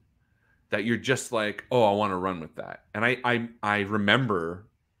good that you're just like, oh, I want to run with that. And I remember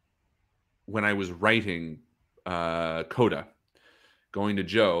when I was writing Coda, going to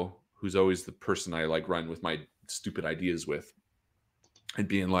Joe, who's always the person I like run with my stupid ideas with, and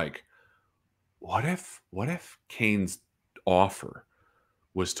being like, what if Kane's offer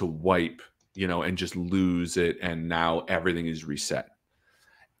was to wipe, you know, and just lose it, and now everything is reset?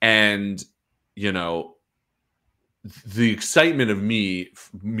 And, you know, the excitement of me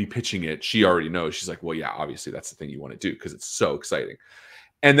pitching it, she already knows. She's like, well, yeah, obviously that's the thing you want to do because it's so exciting.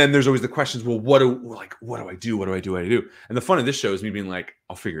 And then there's always the questions, well, what do I do? What do I do? And the fun of this show is me being like,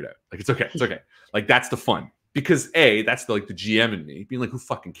 I'll figure it out. Like, it's okay. It's okay. Like, that's the fun. Because A, that's the GM in me being like, who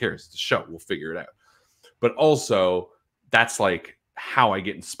fucking cares? It's a show. We'll figure it out. But also, that's like how I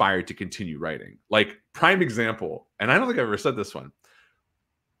get inspired to continue writing. Like, prime example, and I don't think I've ever said this one.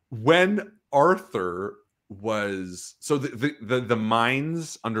 When Arthur was so the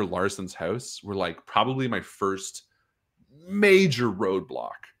mines under Larson's house were like probably my first major roadblock.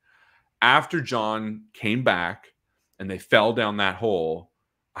 After John came back and they fell down that hole,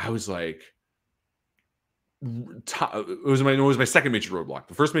 I was like, it was my second major roadblock.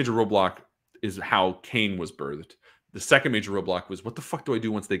 The first major roadblock is how Cain was birthed. The second major roadblock was, what the fuck do I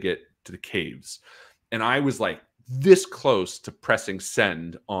do once they get to the caves? And I was like this close to pressing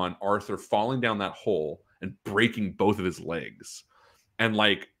send on Arthur falling down that hole and breaking both of his legs, and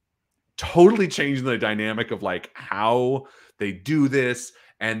like totally changing the dynamic of like how they do this.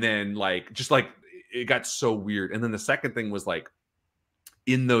 And then like just like it got so weird. And then the second thing was like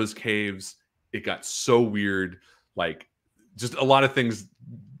in those caves, it got so weird. Like just a lot of things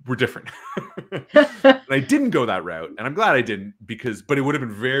were different. And I didn't go that route, and I'm glad I didn't, but it would have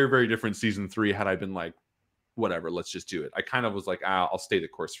been very, very different season 3 had I been like, whatever, let's just do it. I kind of was like, I'll stay the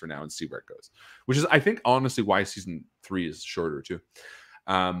course for now and see where it goes, which is, I think, honestly, why season 3 is shorter too.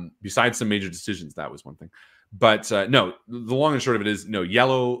 Besides some major decisions, that was one thing. But no, the long and short of it is, no,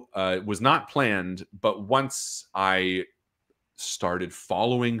 Yellow was not planned. But once I started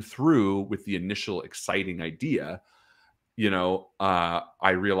following through with the initial exciting idea,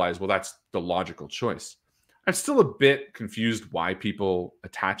 I realized, well, that's the logical choice. I'm still a bit confused why people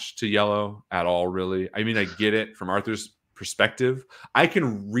attach to Yellow at all, really. I mean, I get it from Arthur's perspective. I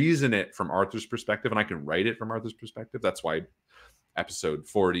can reason it from Arthur's perspective, and I can write it from Arthur's perspective. That's why episode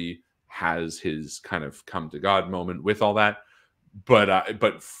 40 has his kind of come to God moment with all that.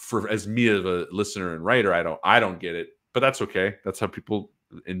 But for as me as a listener and writer, I don't get it. But that's okay. That's how people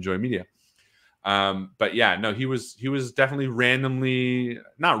enjoy media. But yeah, no, he was definitely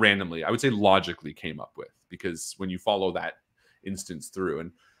not randomly, I would say logically came up with, because when you follow that instance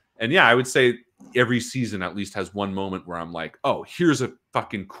through, and yeah, I would say every season at least has one moment where I'm like, oh, here's a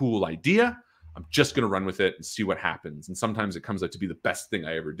fucking cool idea. I'm just going to run with it and see what happens. And sometimes it comes out to be the best thing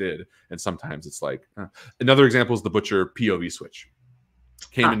I ever did. And sometimes it's like, another example is the Butcher POV switch.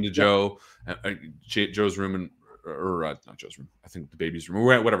 Came into Joe's room not Joe's room, I think the baby's room,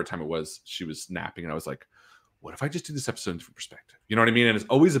 or whatever time it was, she was napping. And I was like, what if I just do this episode in different perspective? You know what I mean? And it's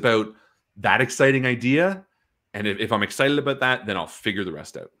always about that exciting idea. And if I'm excited about that, then I'll figure the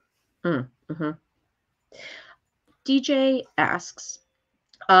rest out. Mm-hmm. DJ asks,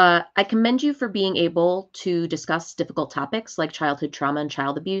 I commend you for being able to discuss difficult topics like childhood trauma and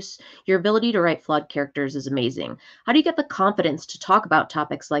child abuse. Your ability to write flawed characters is amazing. How do you get the confidence to talk about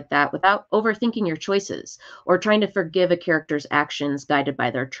topics like that without overthinking your choices or trying to forgive a character's actions guided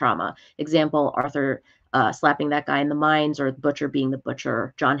by their trauma? Example, Arthur slapping that guy in the mines, or the Butcher being the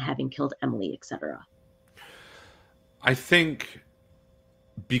Butcher, John having killed Emily, etc. I think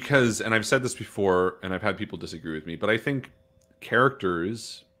because, and I've said this before, and I've had people disagree with me, but I think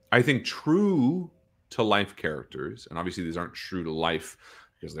true to life characters, and obviously these aren't true to life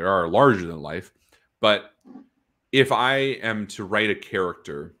because they are larger than life, but if I am to write a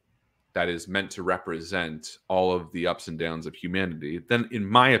character that is meant to represent all of the ups and downs of humanity, then in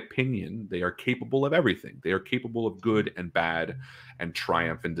my opinion, they are capable of everything. They are capable of good and bad and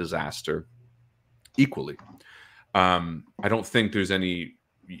triumph and disaster equally. I don't think there's any,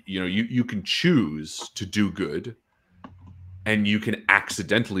 you can choose to do good, and you can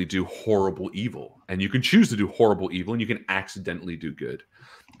accidentally do horrible evil, and you can choose to do horrible evil, and you can accidentally do good.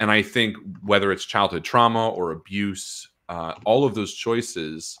 And I think whether it's childhood trauma or abuse, all of those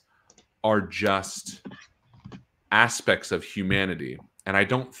choices are just aspects of humanity. And I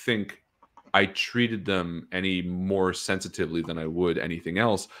don't think I treated them any more sensitively than I would anything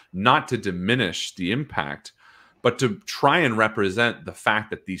else, not to diminish the impact, but to try and represent the fact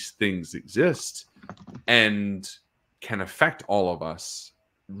that these things exist and can affect all of us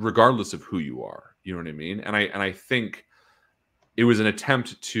regardless of who you are. You know what I mean? And I think it was an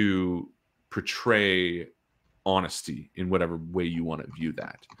attempt to portray honesty in whatever way you want to view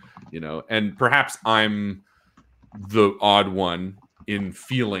that, and perhaps I'm the odd one in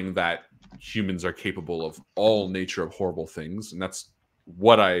feeling that humans are capable of all nature of horrible things. And that's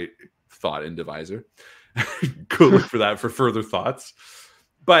what I thought in Divisor. Go look for that for further thoughts.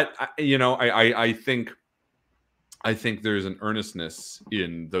 But I think there's an earnestness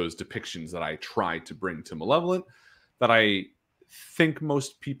in those depictions that I try to bring to Malevolent that I think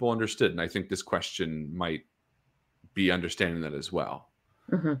most people understood. And I think this question might be understanding that as well.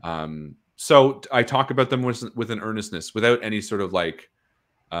 Mm-hmm. So I talk about them with an earnestness, without any sort of like,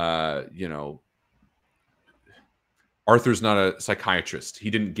 Arthur's not a psychiatrist. He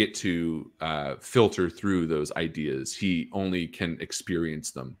didn't get to filter through those ideas. He only can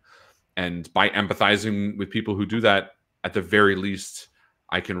experience them. And by empathizing with people who do that, at the very least,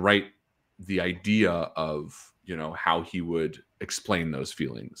 I can write the idea of, you know, how he would explain those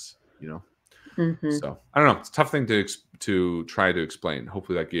feelings, you know. So I don't know. It's a tough thing to try to explain.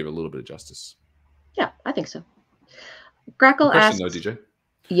 Hopefully that gave a little bit of justice. Yeah, I think so. Good Grackle question asks, though, DJ.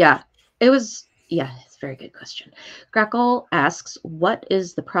 yeah, it's a very good question. Grackle asks, what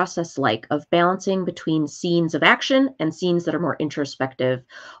is the process like of balancing between scenes of action and scenes that are more introspective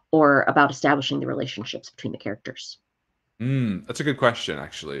or about establishing the relationships between the characters? That's a good question,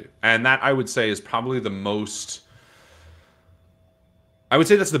 actually. And that, I would say, is probably the most... I would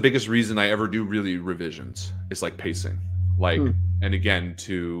say that's the biggest reason I ever do really revisions. It's like pacing. Like, and again,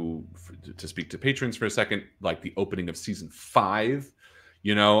 to speak to patrons for a second, like the opening of season 5,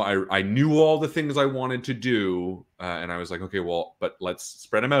 you know, I knew all the things I wanted to do, and I was like, okay, well, but let's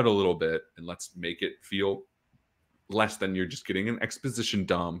spread them out a little bit and let's make it feel less than you're just getting an exposition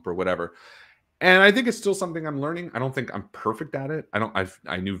dump or whatever. And I think it's still something I'm learning. I don't think I'm perfect at it.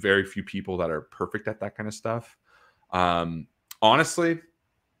 I knew very few people that are perfect at that kind of stuff. Honestly,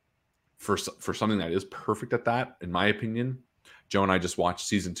 for something that is perfect at that, in my opinion, Joe and I just watched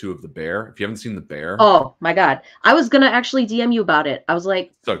season 2 of The Bear. If you haven't seen The Bear, oh my God, I was gonna actually DM you about it. I was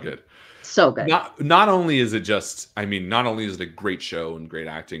like, so good, so good. Not only is it just, I mean, not only is it a great show and great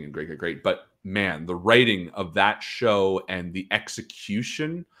acting and great, but man, the writing of that show and the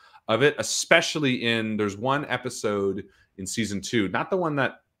execution of it, especially there's one episode in season 2, not the one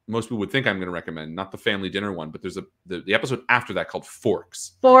that most people would think I'm going to recommend, not the family dinner one, but there's the episode after that called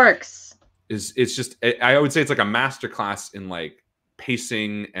Forks. It's just, I would say it's like a masterclass in like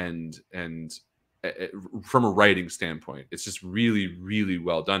pacing and from a writing standpoint. It's just really, really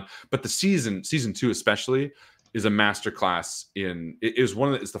well done. But the season 2 especially is a masterclass in,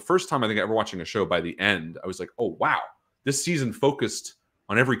 it's the first time I think ever watching a show by the end, I was like, oh wow, this season focused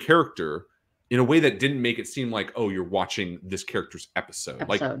on every character in a way that didn't make it seem like, oh, you're watching this character's episode.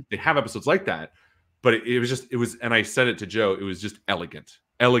 Like they have episodes like that, but it was, and I said it to Joe, it was just elegant.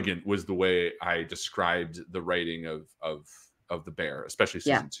 Elegant was the way I described the writing of The Bear, especially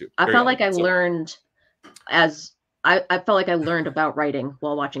season 2. I felt like I learned about writing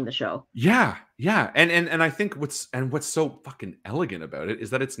while watching the show. Yeah. And I think what's so fucking elegant about it is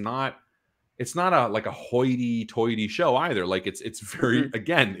that it's not like a hoity-toity show either. Like it's very,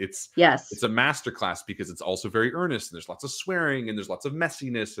 again, it's a masterclass because it's also very earnest and there's lots of swearing and there's lots of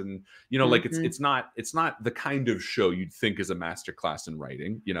messiness and, you know, like it's not the kind of show you'd think is a masterclass in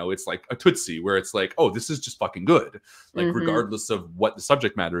writing. You know, it's like a Tootsie where it's like, oh, this is just fucking good. Like regardless of what the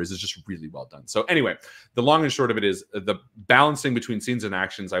subject matter is just really well done. So anyway, the long and short of it is the balancing between scenes and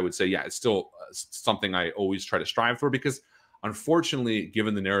actions, I would say, yeah, it's still something I always try to strive for because unfortunately,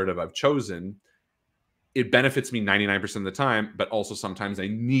 given the narrative I've chosen, it benefits me 99% of the time, but also sometimes I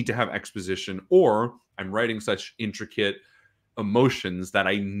need to have exposition or I'm writing such intricate emotions that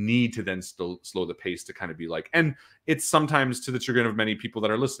I need to then still slow the pace to kind of be like, and it's sometimes to the chagrin of many people that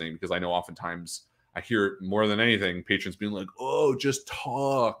are listening, because I know oftentimes I hear more than anything, patrons being like, oh, just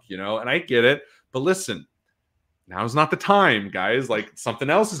talk, you know, and I get it, but listen, now's not the time, guys. Like something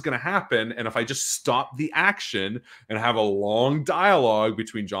else is going to happen. And if I just stop the action and have a long dialogue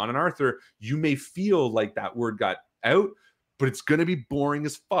between John and Arthur, you may feel like that word got out, but it's going to be boring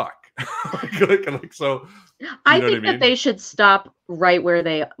as fuck. So I think that they should stop right where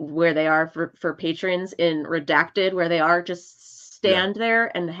they are for patrons in Redacted, where they are, just stand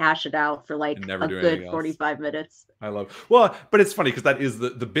there and hash it out for like a good 45 minutes. I love, well, but it's funny because that is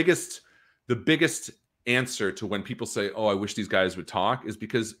the biggest answer to when people say, oh, I wish these guys would talk, is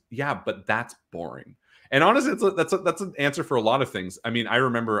because but that's boring. And honestly, that's an answer for a lot of things. I mean, I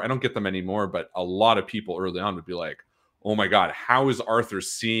remember, I don't get them anymore, but a lot of people early on would be like, oh my God, how is Arthur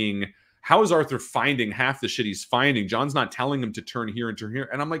finding half the shit he's finding? John's not telling him to turn here and turn here.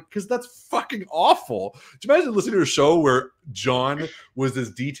 And I'm like, because that's fucking awful. Do you imagine listening to a show where John was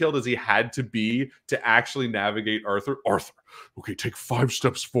as detailed as he had to be to actually navigate Arthur? Arthur, okay, take 5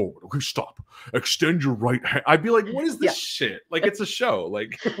 steps forward. Okay, stop. Extend your right hand. I'd be like, what is this shit? Like, it's a show.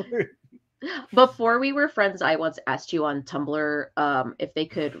 Like, before we were friends, I once asked you on Tumblr if they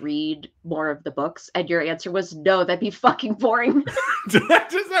could read more of the books, and your answer was no, that'd be fucking boring. Was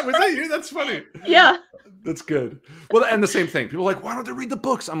that you? That's funny. Yeah. That's good. Well, and the same thing. People are like, why don't they read the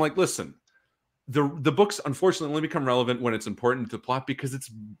books? I'm like, listen, the books unfortunately only become relevant when it's important to the plot, because it's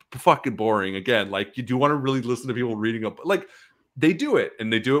fucking boring. Again, like, you do want to really listen to people reading up, like, they do it,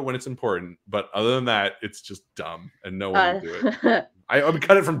 and they do it when it's important. But other than that, it's just dumb, and no one will do it. I would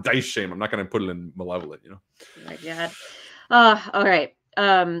cut it from Dice Shame. I'm not going to put it in Malevolent, you know? Oh my God. All right.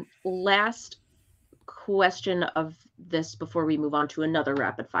 Last question of this before we move on to another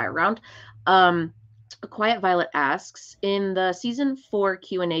rapid fire round. Quiet Violet asks, in the season 4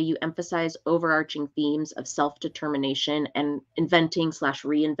 Q&A, you emphasize overarching themes of self-determination and inventing /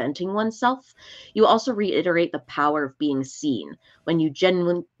 reinventing oneself. You also reiterate the power of being seen. When you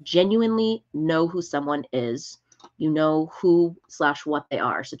genuinely know who someone is, you know who / what they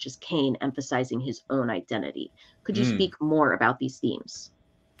are, such as Cain emphasizing his own identity. Could you speak more about these themes?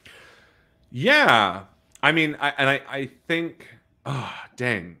 Yeah. I mean, I think, oh,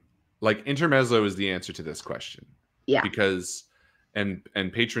 dang, like intermezzo is the answer to this question. Yeah. Because, and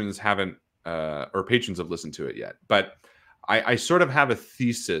patrons haven't, or patrons have listened to it yet, but I sort of have a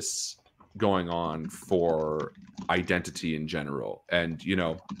thesis going on for identity in general. And, you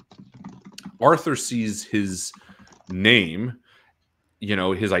know, Arthur sees his name, you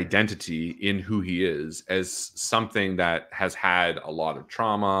know, his identity in who he is as something that has had a lot of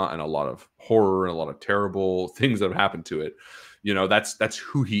trauma and a lot of horror and a lot of terrible things that have happened to it. You know, that's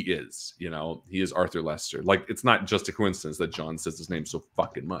who he is. You know, he is Arthur Lester. Like, it's not just a coincidence that John says his name so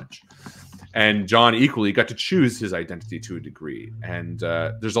fucking much. And John equally got to choose his identity to a degree. And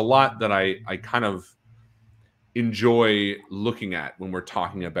there's a lot that I kind of enjoy looking at when we're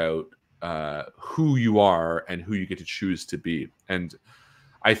talking about who you are and who you get to choose to be. And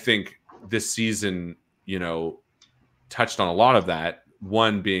I think this season, you know, touched on a lot of that.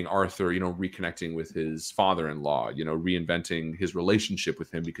 One being Arthur, you know, reconnecting with his father-in-law, you know, reinventing his relationship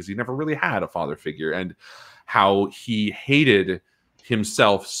with him because he never really had a father figure, and how he hated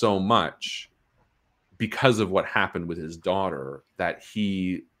himself so much because of what happened with his daughter that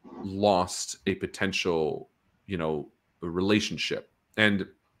he lost a potential, you know, relationship. And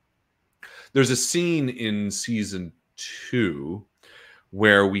there's a scene in season 2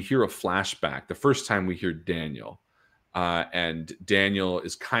 where we hear a flashback. The first time we hear Daniel, and Daniel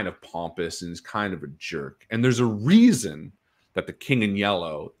is kind of pompous and he's kind of a jerk. And there's a reason that the King in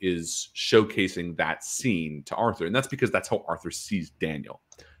Yellow is showcasing that scene to Arthur. And that's because that's how Arthur sees Daniel.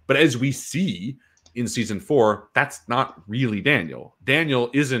 But as we see in season 4, that's not really Daniel. Daniel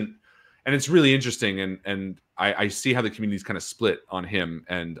isn't, and it's really interesting. And I see how the community's kind of split on him.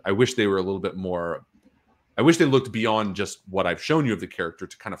 And I wish they were a little bit more, I wish they looked beyond just what I've shown you of the character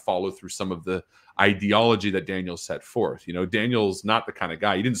to kind of follow through some of the ideology that Daniel set forth. You know, Daniel's not the kind of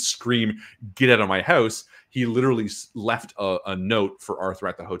guy. He didn't scream, "Get out of my house." He literally left a note for Arthur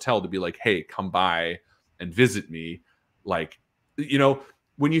at the hotel to be like, "Hey, come by and visit me." Like, you know,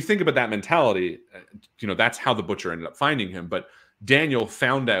 when you think about that mentality, you know, that's how the butcher ended up finding him. But Daniel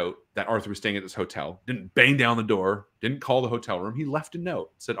found out that Arthur was staying at this hotel, didn't bang down the door, didn't call the hotel room. He left a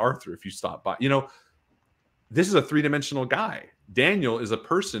note, said, "Arthur, if you stop by," you know, this is a three-dimensional guy. Daniel is a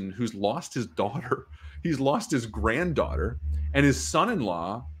person who's lost his daughter. He's lost his granddaughter, and his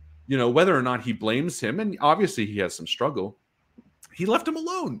son-in-law, you know, whether or not he blames him, and obviously he has some struggle, he left him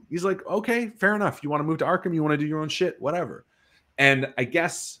alone. He's like, okay, fair enough. You want to move to Arkham? You want to do your own shit? Whatever. And I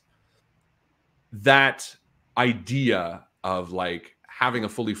guess that idea of like having a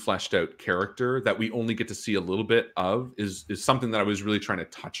fully fleshed out character that we only get to see a little bit of is something that I was really trying to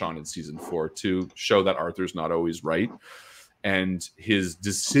touch on in season 4 to show that Arthur's not always right. And his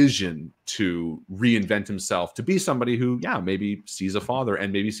decision to reinvent himself to be somebody who, yeah, maybe sees a father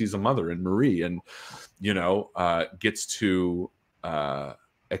and maybe sees a mother in Marie, and, you know, gets to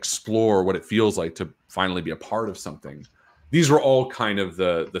explore what it feels like to finally be a part of something. These were all kind of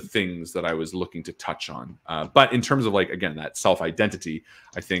the things that I was looking to touch on. But in terms of, like, again, that self-identity,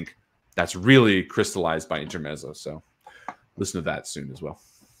 I think that's really crystallized by Intermezzo. So listen to that soon as well.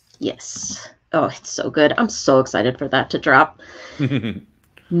 Yes. Oh, it's so good. I'm so excited for that to drop.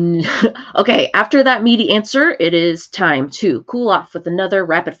 Okay, after that meaty answer, it is time to cool off with another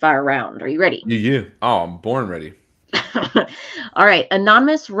rapid fire round. Are you ready? Yeah. Oh, I'm born ready. All right.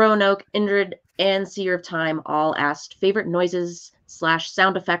 Anonymous, Roanoke, Indrid, and Seer of Time all asked favorite noises /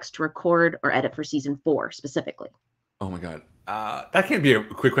 sound effects to record or edit for season 4 specifically. Oh my God. That can't be a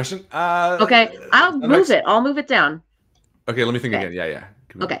quick question. Okay. I'll move it. I'll move it down. Okay. Let me think again. Yeah.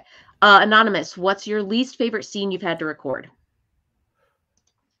 Okay. Anonymous, what's your least favorite scene you've had to record?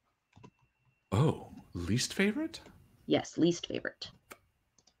 Oh, least favorite? Yes, least favorite.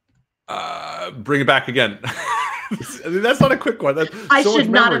 Bring it back again. That's not a quick one. I should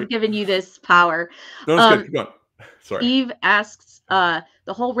not have given you this power. No, it's good. Keep going. Sorry. Eve asks, the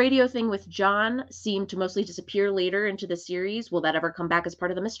whole radio thing with John seemed to mostly disappear later into the series. Will that ever come back as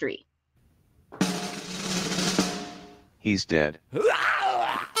part of the mystery? He's dead.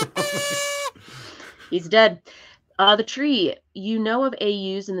 He's dead. The Tree, you know of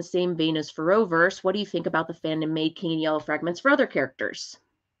AUs in the same vein as Faroverse. What do you think about the fandom made King and Yellow fragments for other characters?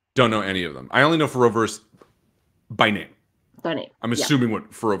 Don't know any of them. I only know Faroverse by name. Funny. I'm assuming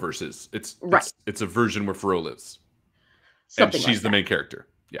what Furroverse is. It's a version where Furro lives. Something and she's like the that. main character.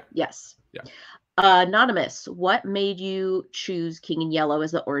 Yeah. Yes. Yeah. Anonymous, what made you choose King in Yellow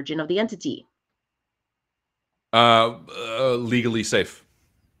as the origin of the entity? Legally safe.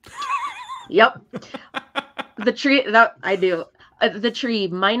 Yep. The tree that I do. The tree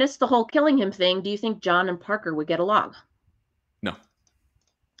minus the whole killing him thing. Do you think John and Parker would get along? No.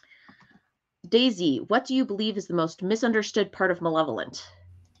 Daisy, what do you believe is the most misunderstood part of Malevolent?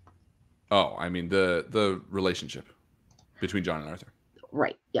 Oh, I mean the relationship between John and Arthur.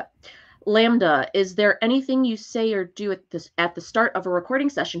 Right. Yep. Lambda, is there anything you say or do at the start of a recording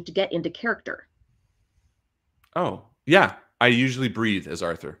session to get into character? Oh, yeah. I usually breathe as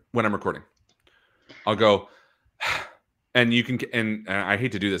Arthur when I'm recording. I'll go, and you can, and I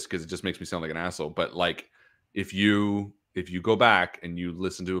hate to do this because it just makes me sound like an asshole, but like if you go back and you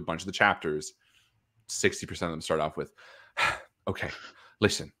listen to a bunch of the chapters, 60% of them start off with, okay,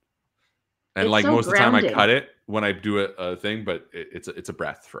 listen. And It's like so most of the time I grounding. cut it when I do a thing, but it's a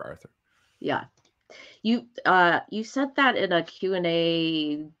breath for Arthur. Yeah. You said that in a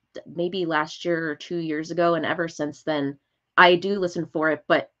Q&A maybe last year or 2 years ago, and ever since then I do listen for it,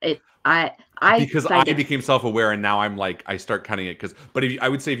 but because I became self-aware and now I'm like I start cutting it but I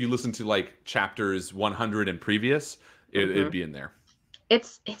would say if you listen to like chapters 100 and previous, it'd be in there.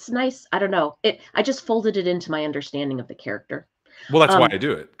 It's nice. I don't know. I just folded it into my understanding of the character. Well, that's why I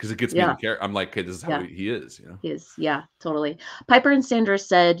do it, because it gets me in Yeah. the character. I'm like, okay, this is how he is, you know. He is, yeah, totally. Piper and Sandra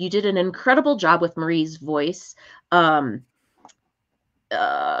said you did an incredible job with Marie's voice.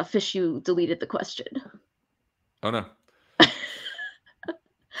 Fish, you deleted the question. Oh no.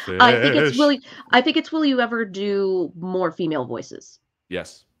 I think it's will you ever do more female voices?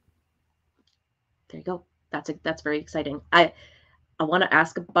 Yes. There you go. That's very exciting. I want to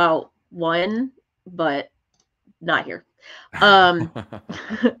ask about one, but not here.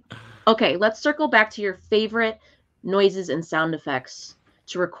 Okay, let's circle back to your favorite noises and sound effects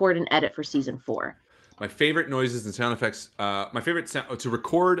to record and edit for season 4. My favorite noises and sound effects. My favorite sound to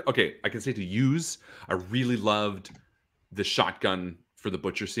record. Okay, I can say to use. I really loved the shotgun for the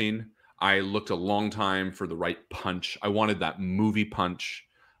butcher scene. I looked a long time for the right punch. I wanted that movie punch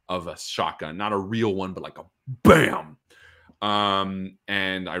of a shotgun, not a real one, but like a bam.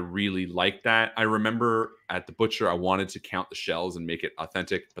 And I really liked that. I remember at the butcher, I wanted to count the shells and make it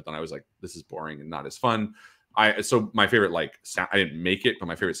authentic, but then I was like, this is boring and not as fun. So my favorite like sound, I didn't make it, but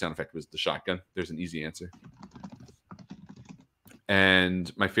my favorite sound effect was the shotgun. There's an easy answer.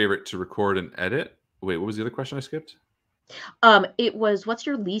 And my favorite to record and edit. Wait, what was the other question I skipped? It was, what's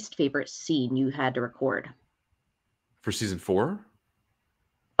your least favorite scene you had to record for season 4?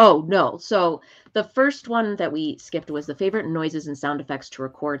 Oh no. So the first one that we skipped was the favorite noises and sound effects to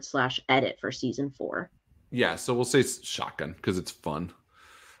record / edit for season 4. Yeah. So we'll say shotgun because it's fun.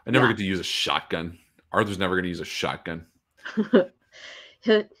 I never get to use a shotgun. Arthur's never going to use a shotgun.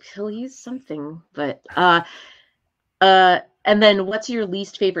 he'll use something, but and then what's your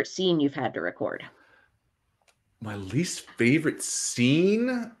least favorite scene you've had to record? My least favorite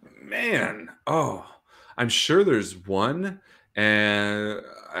scene? Man. Oh, I'm sure there's one. And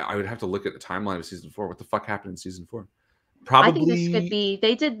I would have to look at the timeline of season 4. What the fuck happened in season 4? Probably. I think this could be.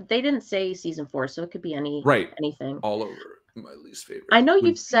 They didn't say season 4, so it could be anything. All over. My least favorite. I know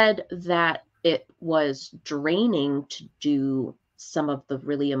you've said that it was draining to do some of the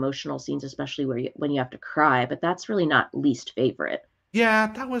really emotional scenes, especially when you have to cry. But that's really not least favorite. Yeah,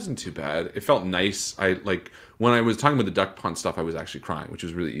 that wasn't too bad. It felt nice. I like when I was talking about the duck pond stuff, I was actually crying, which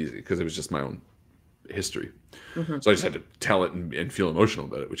was really easy because it was just my own history. So I just had to tell it and feel emotional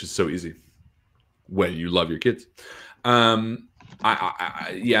about it, which is so easy when you love your kids. Yeah,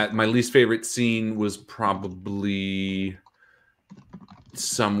 my least favorite scene was probably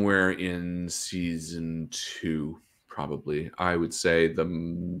somewhere in season 2. Probably, I would say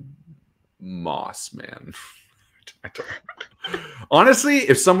the Moss Man. Honestly,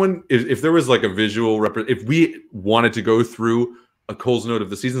 if there was like a visual if we wanted to go through a Cole's Note of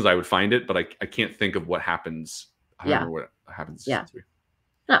the seasons, I would find it, but I can't think of what happens. I don't remember what happens. Yeah.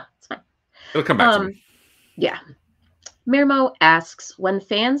 No, it's fine. It'll come back to me. Yeah. Mirmo asks, when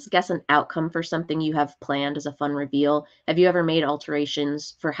fans guess an outcome for something you have planned as a fun reveal, have you ever made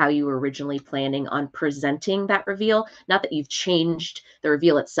alterations for how you were originally planning on presenting that reveal? Not that you've changed the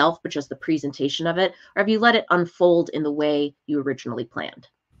reveal itself, but just the presentation of it. Or have you let it unfold in the way you originally planned?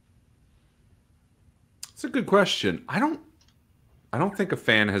 It's a good question. I don't think a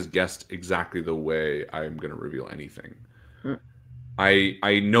fan has guessed exactly the way I'm going to reveal anything.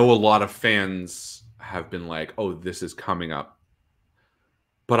 I know a lot of fans have been like, oh, this is coming up.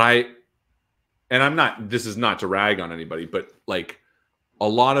 But and I'm not, this is not to rag on anybody, but like a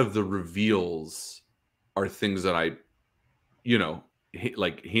lot of the reveals are things that I, you know,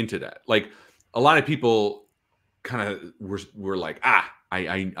 like hinted at. Like a lot of people kind of were like,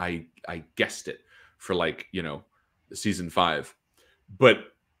 I guessed it for like, you know, season 5. But,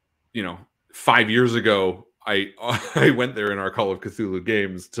 you know, 5 years ago, I went there in our Call of Cthulhu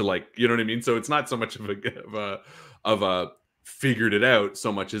games to like, you know what I mean? So it's not so much of a figured it out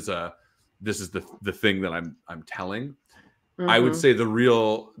so much as this is the thing that I'm telling. I would say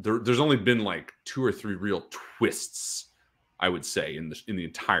there's only been like 2 or 3 real twists, I would say, in the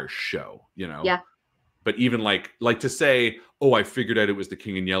entire show, you know. Yeah. But even like to say, oh, I figured out it was the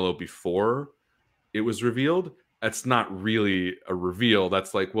King in Yellow before it was revealed. That's not really a reveal.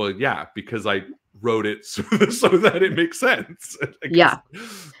 That's like, well, yeah, because I wrote it so that it makes sense. Yeah.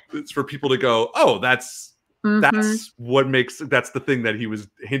 It's for people to go, oh, that's what makes, that's the thing that he was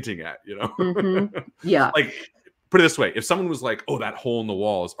hinting at, you know? Yeah. Like, put it this way. If someone was like, oh, that hole in the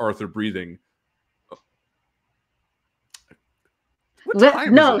wall is Arthur breathing. What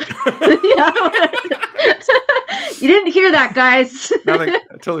time is it? You didn't hear that, guys. Nothing.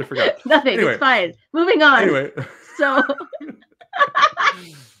 I totally forgot. Nothing. Anyway. It's fine. Moving on. Anyway. So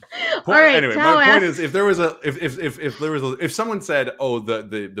all right. Anyway, my point is, if someone said, "Oh,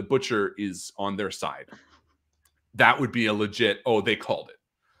 the butcher is on their side," that would be a legit. Oh, they called it.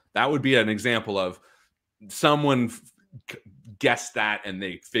 That would be an example of someone guessed that and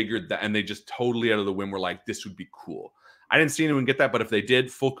they figured that, and they just totally out of the whim were like, "This would be cool." I didn't see anyone get that, but if they did,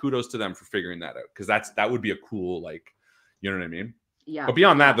 full kudos to them for figuring that out, because that would be a cool, like, you know what I mean? Yeah. But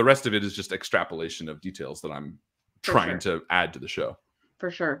beyond that, the rest of it is just extrapolation of details that I'm trying to add to the show. For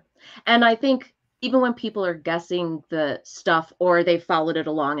sure. And I think even when people are guessing the stuff, or they followed it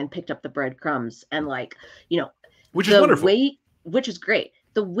along and picked up the breadcrumbs and, like, you know, which is wonderful. Which is great.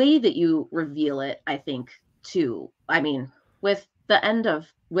 The way that you reveal it, I think, too. I mean, with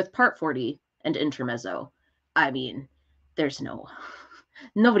part 40 and intermezzo, I mean, there's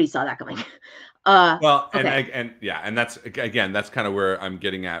nobody saw that coming. Well, okay. and that's, again, that's kind of where I'm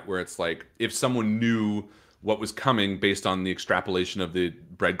getting at, where it's like, if someone knew what was coming based on the extrapolation of the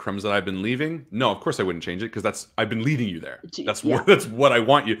breadcrumbs that I've been leaving, no, of course I wouldn't change it, because I've been leading you there. That's what I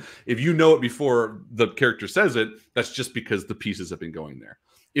want you. If you know it before the character says it, that's just because the pieces have been going there.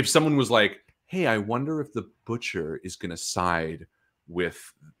 If someone was like, hey, I wonder if the butcher is going to side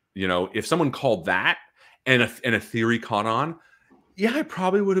with, you know, if someone called that and a theory caught on, yeah, I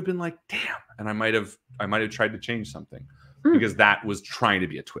probably would have been like, damn, and I might have tried to change something, because that was trying to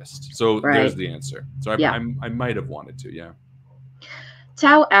be a twist. So there's the answer. So I might have wanted to, yeah.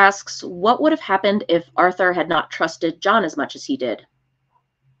 Tao asks, what would have happened if Arthur had not trusted John as much as he did?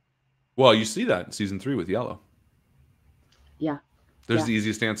 Well, you see that in season 3 with Yellow. Yeah. There's the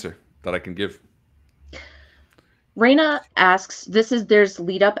easiest answer that I can give. Raina asks, there's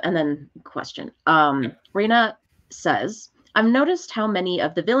lead up and then question. Raina says, I've noticed how many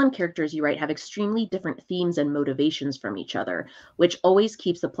of the villain characters you write have extremely different themes and motivations from each other, which always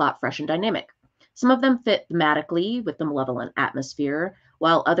keeps the plot fresh and dynamic. Some of them fit thematically with the malevolent atmosphere,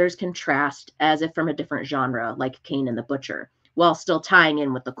 while others contrast as if from a different genre, like Cain and the Butcher, while still tying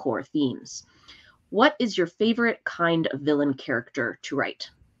in with the core themes. What is your favorite kind of villain character to write?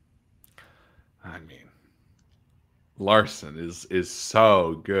 I mean, Larson is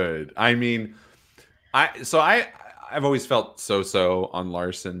so good. I mean, I've always felt so on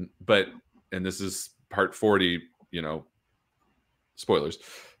Larson, and this is part 40, you know, spoilers.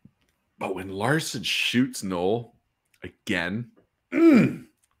 But when Larson shoots Noel again,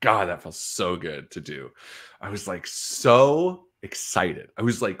 God, that felt so good to do. I was like so excited. I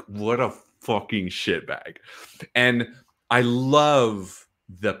was like, what a fucking shitbag. And I love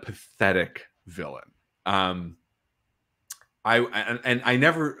the pathetic villain. I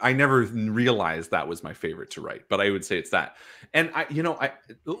never realized that was my favorite to write, but I would say it's that. And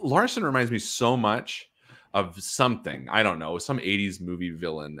Larson reminds me so much of something, I don't know, some 80s movie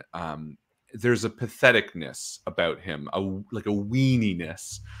villain. There's a patheticness about him, like a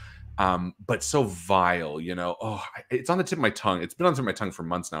weeniness, but so vile, you know. Oh, it's on the tip of my tongue. It's been on the tip of my tongue for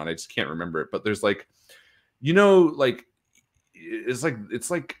months now, and I just can't remember it. But there's like, you know, like it's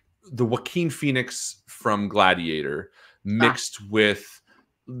like the Joaquin Phoenix from Gladiator mixed with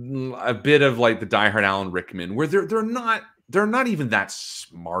a bit of like the diehard Alan Rickman, where they're not even that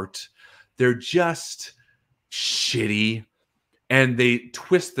smart. They're just shitty, and they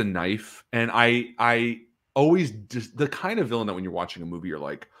twist the knife. And I always just, the kind of villain that when you're watching a movie, you're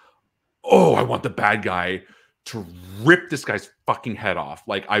like, oh, I want the bad guy to rip this guy's fucking head off.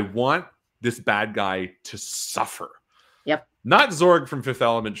 Like, I want this bad guy to suffer. Yep. Not Zorg from Fifth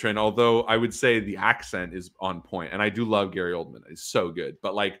Element, Trin, although I would say the accent is on point, and I do love Gary Oldman. He's so good,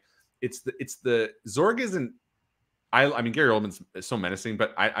 but like it's the Zorg isn't. I mean, Gary Oldman's so menacing,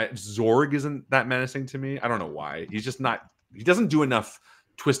 but Zorg isn't that menacing to me. I don't know why. He's just not. He doesn't do enough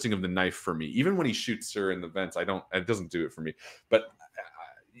twisting of the knife for me. Even when he shoots her in the vents, it doesn't do it for me. But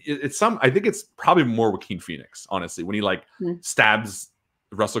I think it's probably more Joaquin Phoenix, honestly, when he like stabs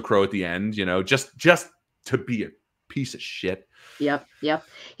Russell Crowe at the end, you know, just to be a piece of shit. Yep.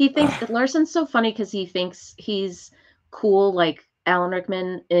 He thinks that Larson's so funny because he thinks he's cool, like Alan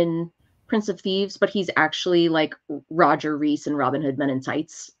Rickman in Prince of Thieves, but he's actually like Roger Reese and Robin Hood Men in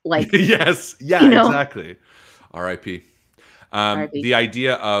Tights. Like, yes, yeah, exactly. R.I.P. The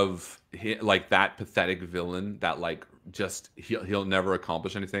idea of like that pathetic villain that like just he'll never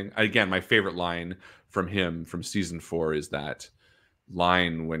accomplish anything. Again, my favorite line from him from season 4 is that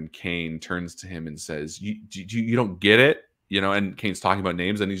line when Kane turns to him and says, "You don't get it," you know, and Kane's talking about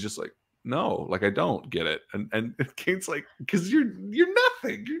names, and he's just like, "No, like I don't get it," and Kane's like, "Because you're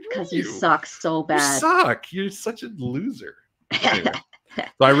nothing. Because you suck so bad. You suck. You're such a loser." Anyway, so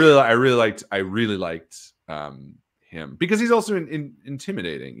I really liked him because he's also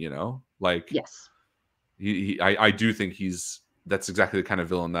intimidating, you know, like yes, I do think that's exactly the kind of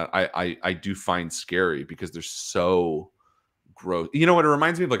villain that I do find scary because they're so gross. You know what? It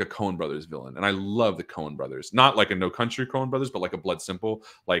reminds me of like a Coen Brothers villain, and I love the Coen Brothers, not like a No Country Coen Brothers, but like a Blood Simple,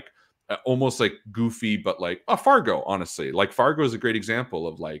 like almost like goofy, but like a Fargo. Honestly, like Fargo is a great example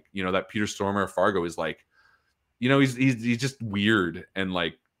of like, you know, that Peter Stormare of Fargo is like, you know, he's just weird and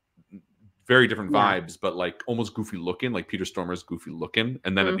like very different vibes, but like almost goofy looking, like Peter Stormare's goofy looking,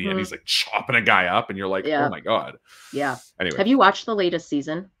 and then at the end he's like chopping a guy up, and you're like, oh my god. Yeah. Anyway, have you watched the latest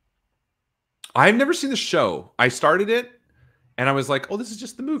season? I've never seen the show. I started it and I was like, oh, this is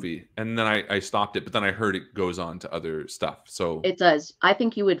just the movie, and then I stopped it, but then I heard it goes on to other stuff. So it does. I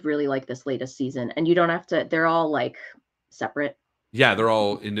think you would really like this latest season, and you don't have to. They're all like separate. Yeah, they're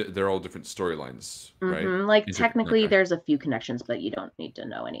all different storylines, right? Like technically, there's a few connections, but you don't need to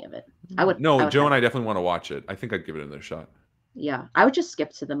know any of it. I would. No, Joe and I definitely want to watch it. I think I'd give it another shot. Yeah, I would just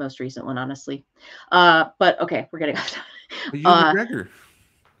skip to the most recent one, honestly. But okay, we're getting off. You and McGregor.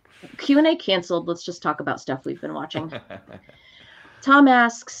 Q&A canceled. Let's just talk about stuff we've been watching. Tom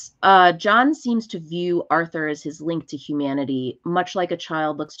asks, John seems to view Arthur as his link to humanity, much like a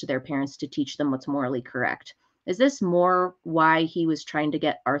child looks to their parents to teach them what's morally correct. Is this more why he was trying to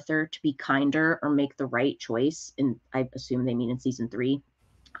get Arthur to be kinder or make the right choice? And I assume they mean in season 3.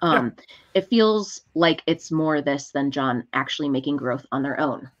 It feels like it's more this than John actually making growth on their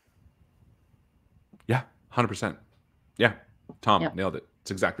own. Yeah, 100%. Yeah, Tom nailed it.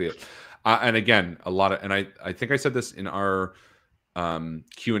 It's exactly it. And again, I think I said this in our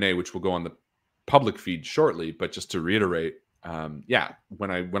Q&A, which will go on the public feed shortly, but just to reiterate,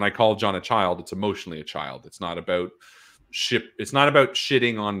 when I call John a child, it's emotionally a child. It's not about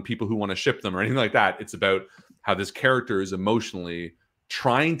shitting on people who want to ship them or anything like that. It's about how this character is emotionally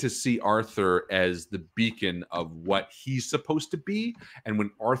trying to see Arthur as the beacon of what he's supposed to be. And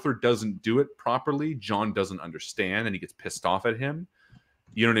when Arthur doesn't do it properly, John doesn't understand and he gets pissed off at him.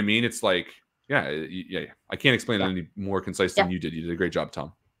 You know what I mean? It's like, yeah. I can't explain it any more concise than you did. You did a great job,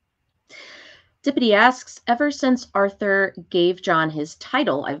 Tom. Dippity asks, ever since Arthur gave John his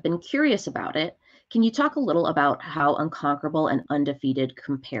title, I've been curious about it. Can you talk a little about how Unconquerable and Undefeated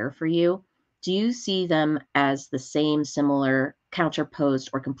compare for you? Do you see them as the same, similar, counterposed,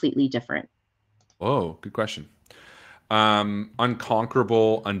 or completely different? Oh, good question.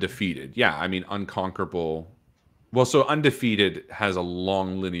 Unconquerable, Undefeated. Yeah, I mean, Unconquerable. Well, so Undefeated has a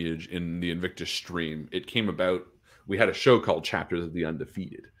long lineage in the Invictus stream. It came about, we had a show called Chapters of the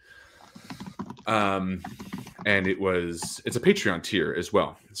Undefeated. And it's a Patreon tier as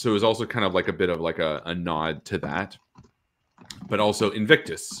well. So it was also kind of like a bit of like a nod to that. But also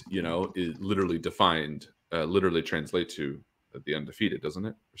Invictus, you know, is literally defined, literally translate to the undefeated, doesn't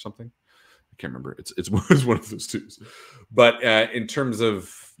it? Or something? I can't remember. It's one of those two. But in terms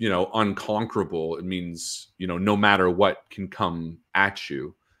of, you know, unconquerable, it means, you know, no matter what can come at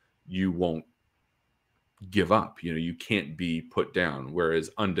you, you won't give up. You know, you can't be put down. Whereas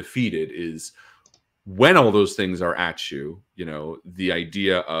undefeated is when all those things are at you, you know, the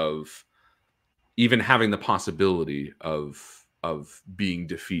idea of even having the possibility of being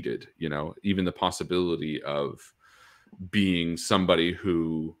defeated, you know, even the possibility of being somebody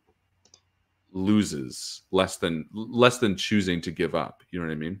who loses less than choosing to give up. You know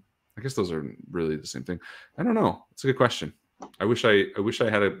what I mean? I guess those are really the same thing. I don't know. It's a good question. I wish I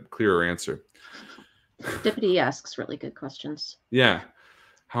had a clearer answer. Dippity asks really good questions. Yeah.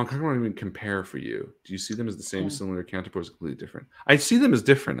 How can I even compare for you? Do you see them as the same, similar, counterparts, completely different? I see them as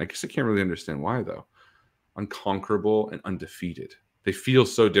different. I guess I can't really understand why though. Unconquerable and undefeated. They feel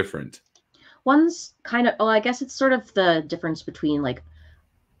so different. One's kind of, well, I guess it's sort of the difference between like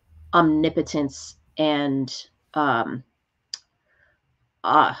omnipotence and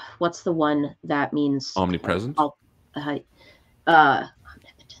what's the one that means omnipresent?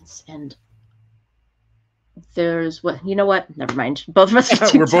 Omnipotence and there's what, you know what? Never mind. Both of us are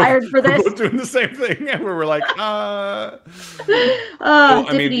too tired for this. We're both doing the same thing. Where we're like, well,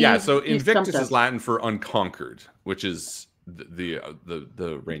 I mean, yeah. So Invictus is Latin for unconquered, which is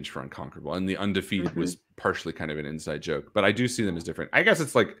the range for unconquerable, and the undefeated was partially kind of an inside joke. But I do see them as different. I guess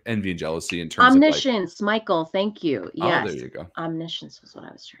it's like envy and jealousy in terms omniscience. of like, Michael, thank you. Yes, there you go. Omniscience was what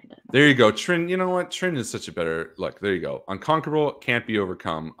I was trying to. There you go. Trin. You know what? Trin is such a better look. There you go. Unconquerable can't be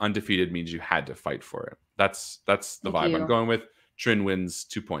overcome. Undefeated means you had to fight for it. That's the vibe I'm going with. Trin wins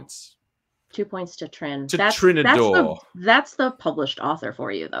 2 points. 2 points to Trin. Trinidor. That's the published author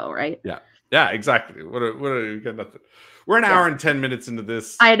for you, though, right? Yeah. Yeah, exactly. What are you got nothing. We're an hour and 10 minutes into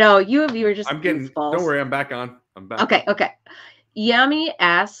this. I know. You were just I'm getting goofballs. Don't worry, I'm back on. I'm back. Okay. Yami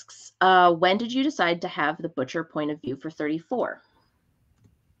asks, when did you decide to have the butcher point of view for 34?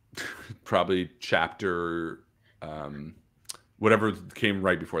 Probably chapter whatever came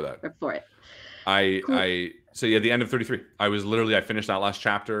right before that. Before it. So yeah, the end of 33. I finished that last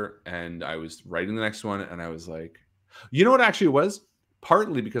chapter and I was writing the next one and I was like, you know what actually it was?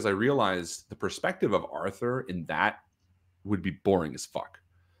 Partly because I realized the perspective of Arthur in that would be boring as fuck.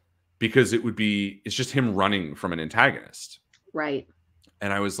 Because it's just him running from an antagonist. Right.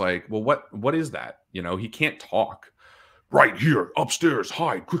 And I was like, well, what is that? You know, he can't talk. Right here, upstairs,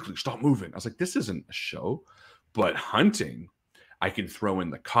 hide, quickly, stop moving. I was like, this isn't a show. But hunting, I can throw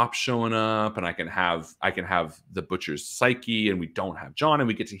in the cops showing up and I can have the butcher's psyche and we don't have John and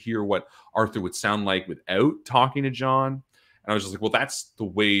we get to hear what Arthur would sound like without talking to John. And I was just like, well, that's the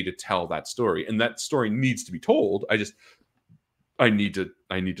way to tell that story. And that story needs to be told. I need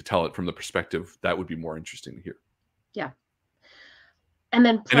to tell it from the perspective that would be more interesting to hear. Yeah. And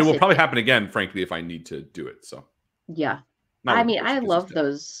it will probably happen again, frankly, if I need to do it. So yeah. I mean, I love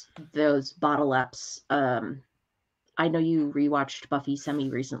those bottle ups. I know you rewatched Buffy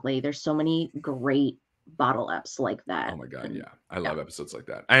semi recently. There's so many great bottle ups like that. Oh my god, yeah. I love episodes like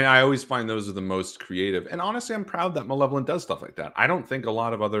that. And I always find those are the most creative. And honestly, I'm proud that Malevolent does stuff like that. I don't think a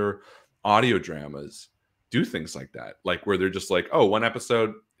lot of other audio dramas do things like that. Like where they're just like, oh, one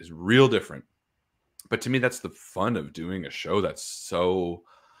episode is real different. But to me, that's the fun of doing a show that's so,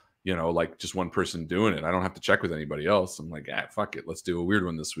 you know, like just one person doing it. I don't have to check with anybody else. I'm like, fuck it. Let's do a weird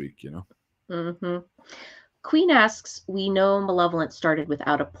one this week, you know? Mm-hmm. Queen asks, we know Malevolent started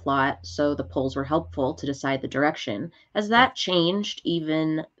without a plot, so the polls were helpful to decide the direction. Has that changed,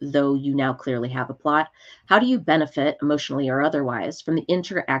 even though you now clearly have a plot? How do you benefit, emotionally or otherwise, from the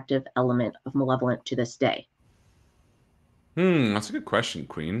interactive element of Malevolent to this day? That's a good question,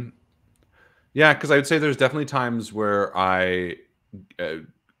 Queen. Yeah, because I would say there's definitely times where I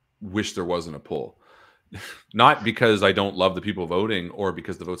wish there wasn't a poll. Not because I don't love the people voting or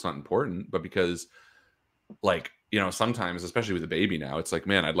because the vote's not important, but because like, you know, sometimes, especially with a baby now, it's like,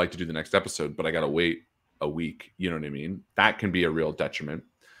 man, I'd like to do the next episode, but I got to wait a week. You know what I mean? That can be a real detriment.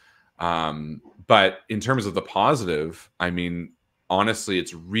 But in terms of the positive, I mean, honestly,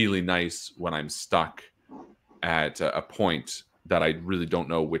 it's really nice when I'm stuck at a point that I really don't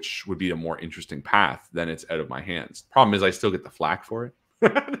know which would be a more interesting path, then it's out of my hands. Problem is I still get the flack for it.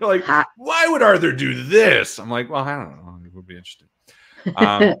 They're like, why would Arthur do this? I'm like, well, I don't know. It would be interesting.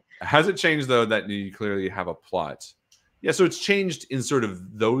 Has it changed though that you clearly have a plot? Yeah, so it's changed in sort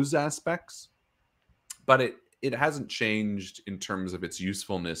of those aspects, but it hasn't changed in terms of its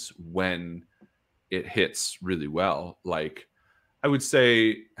usefulness when it hits really well. Like I would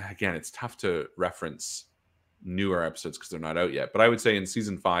say, again, it's tough to reference newer episodes because they're not out yet, but I would say in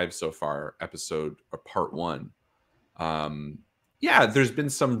season 5 so far, part 1, yeah, there's been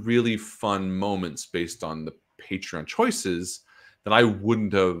some really fun moments based on the Patreon choices that I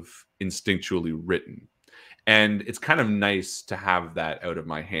wouldn't have instinctually written. And it's kind of nice to have that out of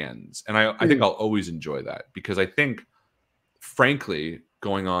my hands. And I think I'll always enjoy that because I think, frankly,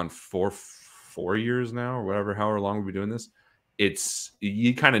 going on for 4 years now or whatever, however long we've been doing this,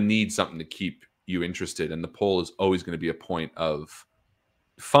 you kind of need something to keep you interested. And the poll is always going to be a point of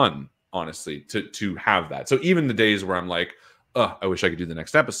fun, honestly, to have that. So even the days where I'm like, I wish I could do the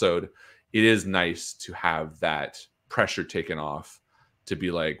next episode, it is nice to have that pressure taken off to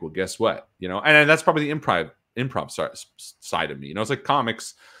be like, well, guess what? You know, and that's probably the improv side of me. You know, it's like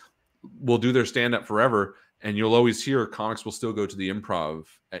comics will do their stand-up forever And you'll always hear comics will still go to the improv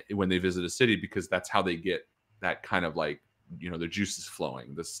when they visit a city, because that's how they get that kind of like, the juices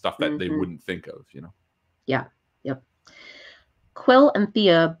flowing, the stuff that they wouldn't think of, Yeah. Yep. Quill and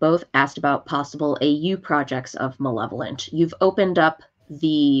Thea both asked about possible AU projects of Malevolent. You've opened up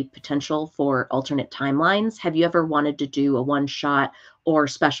the potential for alternate timelines. Have you ever wanted to do a one-shot or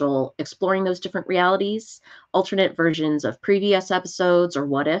special exploring those different realities, alternate versions of previous episodes or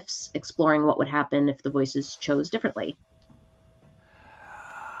what ifs, exploring what would happen if the voices chose differently?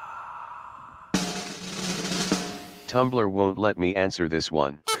 Tumblr won't let me answer this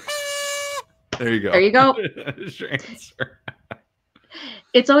one. There you go. There you go. There's your answer.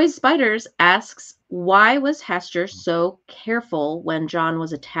 It's Always Spiders asks, why was Hester so careful when John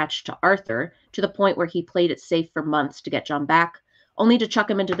was attached to Arthur, to the point where he played it safe for months to get John back, only to chuck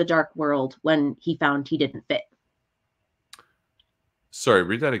him into the dark world when he found he didn't fit? Sorry,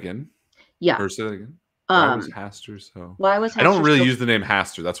 read that again. Yeah. Or say that again. Why was Hester so... Why was I don't Hester really so... use the name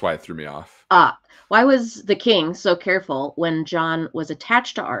Hester. That's why it threw me off. Why was the king so careful when John was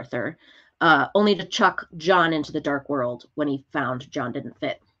attached to Arthur, only to chuck John into the dark world when he found John didn't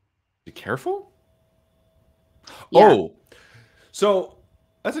fit? Be careful? Yeah. Oh, so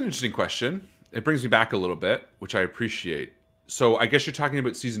that's an interesting question. It brings me back a little bit, which I appreciate. So I guess you're talking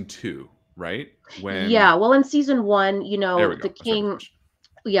about season 2, right? Yeah, well, in season 1, the king,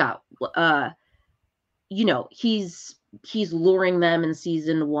 he's luring them in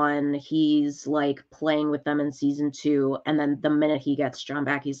season 1. He's like playing with them in season 2, and then the minute he gets John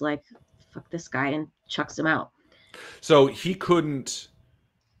back, he's like, fuck this guy, and chucks him out. So he couldn't...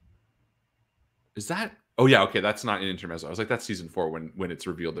 Is that... Oh, yeah, okay, that's not an intermezzo. I was like, that's season 4 when it's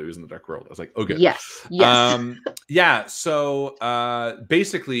revealed that he was in the dark world. I was like, oh, good. Yes. Yeah, so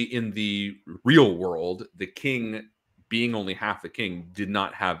basically in the real world, the king, being only half the king, did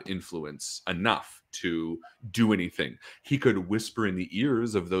not have influence enough to do anything. He could whisper in the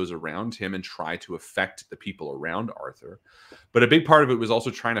ears of those around him and try to affect the people around Arthur. But a big part of it was also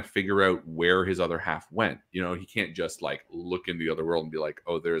trying to figure out where his other half went. He can't just like look in the other world and be like,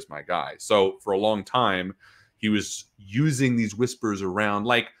 oh, there's my guy. So for a long time, he was using these whispers around,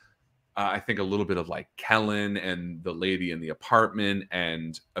 like I think a little bit of like Kellen and the lady in the apartment,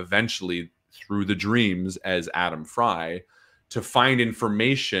 and eventually through the dreams as Adam Fry, to find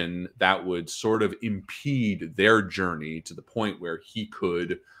information that would sort of impede their journey to the point where he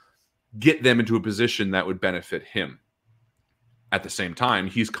could get them into a position that would benefit him. At the same time,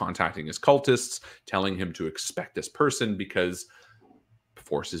 he's contacting his cultists, telling him to expect this person because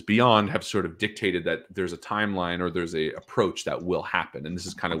forces beyond have sort of dictated that there's a timeline or there's a approach that will happen. And this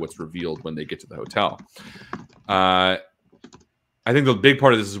is kind of what's revealed when they get to the hotel. I think the big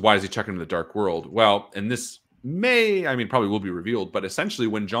part of this is, why is he checking in the dark world? Well, and this probably will be revealed, but essentially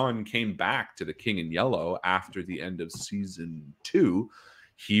when John came back to the King in Yellow after the end of season 2,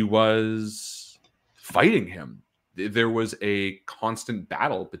 he was fighting him. There was a constant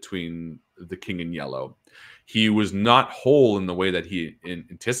battle between the King in Yellow. He was not whole in the way that he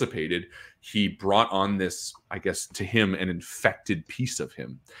anticipated. He brought on this, I guess, to him, an infected piece of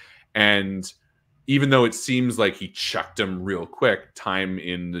him. And even though it seems like he chucked him real quick, time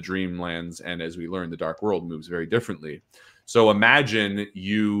in the Dreamlands, and as we learn, the Dark World moves very differently. So imagine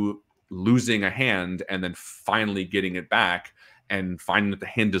you losing a hand and then finally getting it back and finding that the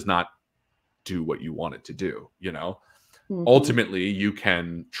hand does not do what you want it to do, Ultimately, you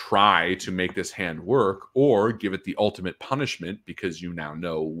can try to make this hand work, or give it the ultimate punishment because you now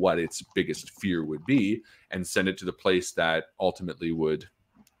know what its biggest fear would be, and send it to the place that ultimately would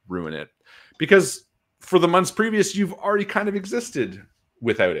ruin it. Because for the months previous, you've already kind of existed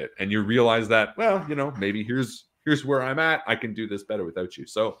without it, and you realize that, well, maybe here's where I'm at. I can do this better without you.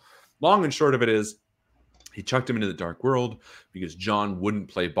 So long and short of it is, he chucked him into the dark world because John wouldn't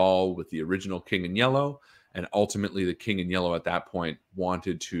play ball with the original King in Yellow. And ultimately, the King in Yellow at that point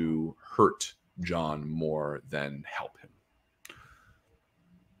wanted to hurt John more than help him.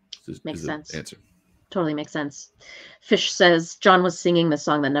 Makes sense. Answer. Totally makes sense. Fish says John was singing the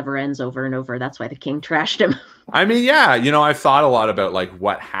song that never ends over and over. That's why the king trashed him. Yeah, I've thought a lot about like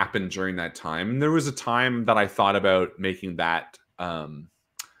what happened during that time. And there was a time that I thought about making that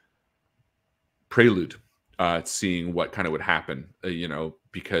prelude, seeing what kind of would happen,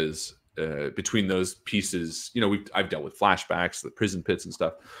 because between those pieces, I've dealt with flashbacks, the prison pits and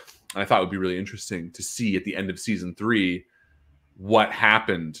stuff. And I thought it would be really interesting to see at the end of season 3 what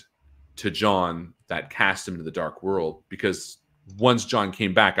happened to John that cast him into the dark world. Because once John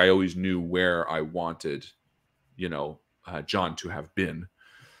came back, I always knew where I wanted, John to have been,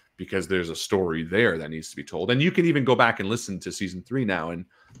 because there's a story there that needs to be told. And you can even go back and listen to season 3 now, and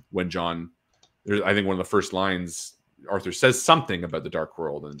when John I think one of the first lines, Arthur says something about the dark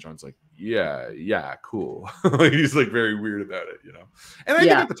world, and John's like, yeah, cool. He's like very weird about it, you know. And I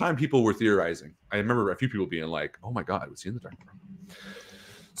think at the time people were theorizing. I remember a few people being like, oh my god, was he in the dark world?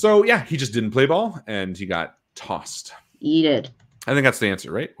 So yeah, he just didn't play ball and he got tossed. He did. I think that's the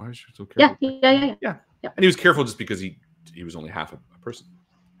answer, right? Why was you so careful? Yeah. And he was careful just because he was only half a person,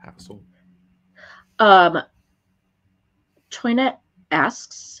 half a soul. Toynette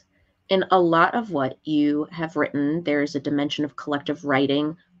asks, in a lot of what you have written, there's a dimension of collective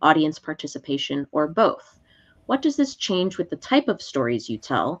writing, audience participation, or both. What does this change with the type of stories you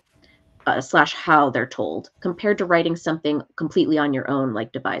tell, / how they're told, compared to writing something completely on your own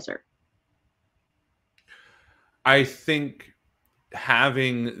like Divisor? I think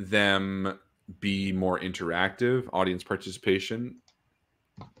having them be more interactive, audience participation,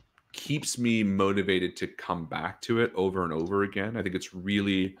 keeps me motivated to come back to it over and over again. I think it's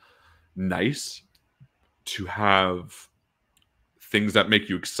really nice to have things that make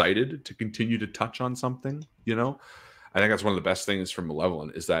you excited to continue to touch on something, you know. I think that's one of the best things from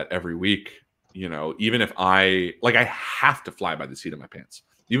Malevolent is that every week, you know, even if I have to fly by the seat of my pants,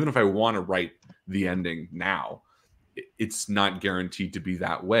 even if I want to write the ending now, it's not guaranteed to be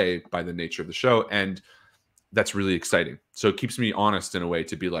that way by the nature of the show. And that's really exciting. So it keeps me honest in a way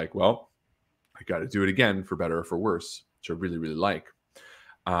to be like, well, I got to do it again for better or for worse, which I really, really like.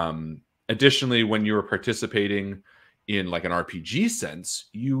 Additionally, when you're participating in like an RPG sense,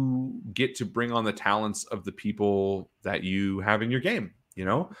 you get to bring on the talents of the people that you have in your game. You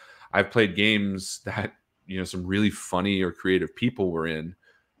know, I've played games that, you know, some really funny or creative people were in,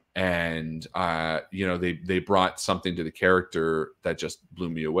 and you know, they brought something to the character that just blew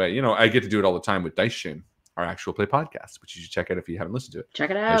me away. You know, I get to do it all the time with Dice Shame, our actual play podcast, which you should check out if you haven't listened to it. Check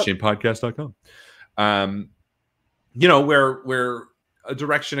it out. DiceShamePodcast.com. You know, where a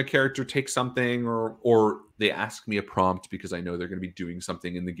direction a character takes something, or they ask me a prompt because I know they're going to be doing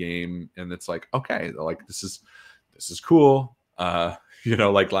something in the game, and it's like, okay, like this is cool. You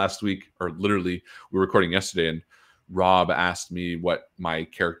know, like last week, or literally we were recording yesterday, and Rob asked me what my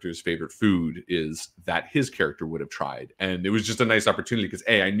character's favorite food is that his character would have tried, and it was just a nice opportunity because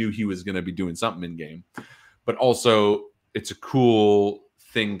I knew he was going to be doing something in game, but also it's a cool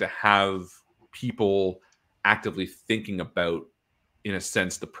thing to have people actively thinking about, in a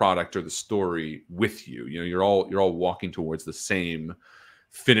sense, the product or the story with you. You know, you're all walking towards the same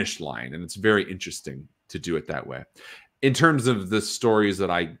finish line, and it's very interesting to do it that way. In terms of the stories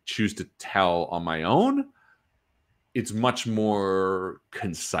that I choose to tell on my own, it's much more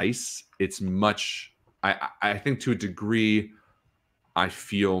concise. It's much, I think to a degree, I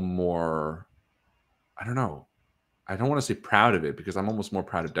feel more, I don't know, I don't want to say proud of it because I'm almost more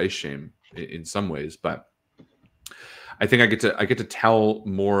proud of Dice Shame in some ways, but I think I get to tell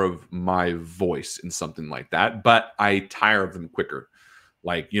more of my voice in something like that, but I tire of them quicker.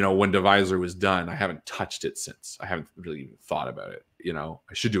 Like, you know, when Divisor was done, I haven't touched it since. I haven't really even thought about it. You know,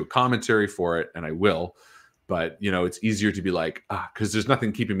 I should do a commentary for it, and I will. But, you know, it's easier to be like, because there's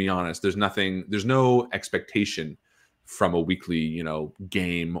nothing keeping me honest. There's no expectation from a weekly, you know,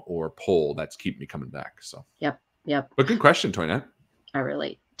 game or poll that's keeping me coming back. So, Yep. But good question, Toynette. I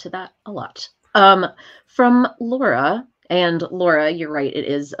relate to that a lot. From Laura, and Laura, you're right, it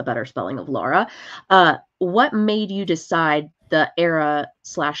is a better spelling of Laura. What made you decide the era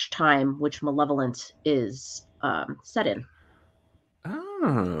 / time which Malevolent is set in?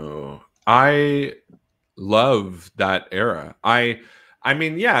 Oh, I love that era. I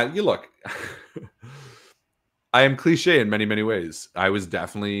mean, yeah, you look, I am cliche in many, many ways. I was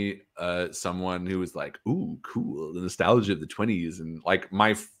definitely someone who was like, ooh, cool, the nostalgia of the 20s. And like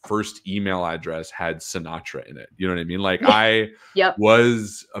my first email address had Sinatra in it. You know what I mean? Like I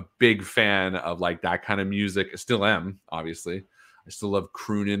was a big fan of like that kind of music. I still am, obviously. I still love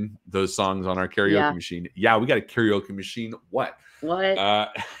crooning those songs on our karaoke machine. Yeah, we got a karaoke machine. What? I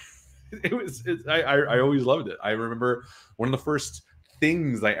always loved it. I remember one of the first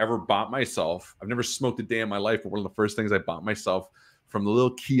things I ever bought myself. I've never smoked a day in my life, but one of the first things I bought myself from the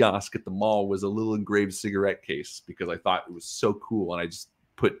little kiosk at the mall was a little engraved cigarette case because I thought it was so cool, and I just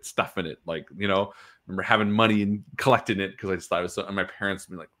put stuff in it. Like, you know, I remember having money and collecting it because I just thought it was so. And my parents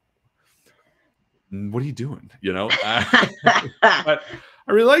would be like, "What are you doing?" You know. But I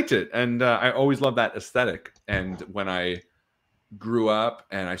really liked it, and I always loved that aesthetic. And when I grew up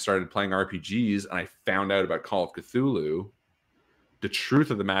and I started playing RPGs, and I found out about Call of Cthulhu, the truth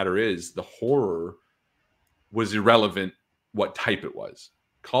of the matter is the horror was irrelevant what type it was.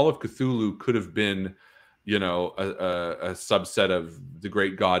 Call of Cthulhu could have been, you know, a subset of the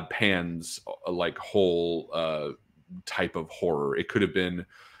great god Pan's like whole type of horror. It could have been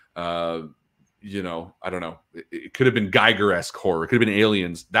you know, I don't know. It could have been Geiger-esque horror. It could have been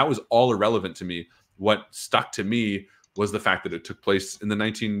aliens. That was all irrelevant to me. What stuck to me was the fact that it took place in the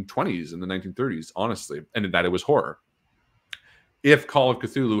 1920s and the 1930s, honestly, and that it was horror. If Call of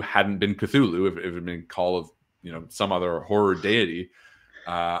Cthulhu hadn't been Cthulhu, if it had been Call of, you know, some other horror deity,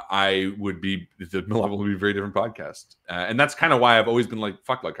 the Malevolent would be a very different podcast. And that's kind of why I've always been like,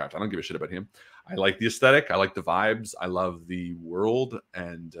 fuck Lovecraft. I don't give a shit about him. I like the aesthetic. I like the vibes. I love the world.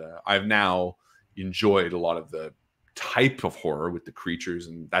 And I've now enjoyed a lot of the type of horror with the creatures,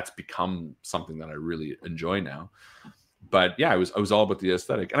 and that's become something that I really enjoy now. But yeah, I was all about the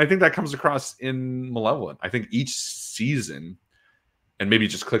aesthetic, and I think that comes across in Malevolent. I think each season, and maybe it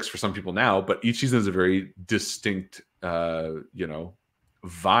just clicks for some people now, but each season is a very distinct you know,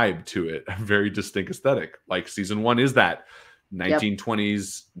 vibe to it, a very distinct aesthetic. Like season 1 is that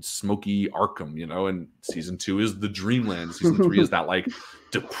 1920s smoky Arkham, you know, and season 2 is the Dreamland. Season 3 is that like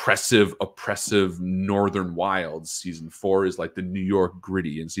depressive, oppressive northern wilds. Season 4 is like the New York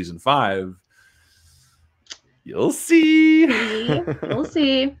gritty, and season 5, you'll see. We'll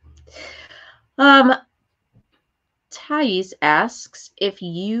see. Thais asks if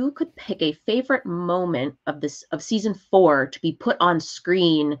you could pick a favorite moment of season 4 to be put on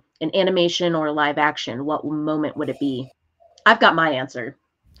screen in animation or live action. What moment would it be? I've got my answer.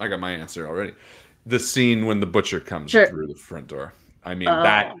 I got my answer already. The scene when the butcher comes through the front door. I mean,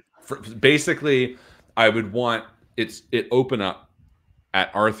 basically, I would want it open up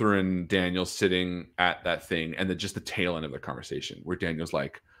at Arthur and Daniel sitting at that thing, and then just the tail end of the conversation where Daniel's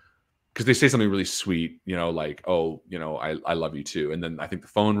like, because they say something really sweet, you know, like, oh, you know, I love you too. And then I think the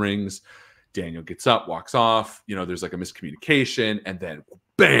phone rings. Daniel gets up, walks off. You know, there's like a miscommunication, and then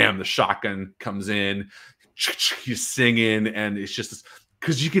bam, the shotgun comes in. He's singing, and it's just this,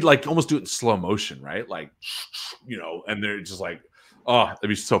 because you could like almost do it in slow motion, right? Like, you know, and they're just like, oh, that'd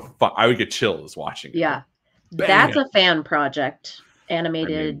be so fun. I would get chills watching it. Yeah, Bam. That's a fan project,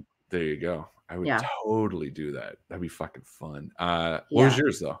 animated. I mean, there you go. I would totally do that. That'd be fucking fun. What was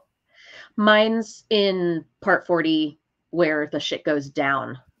yours though? Mine's in part 40 where the shit goes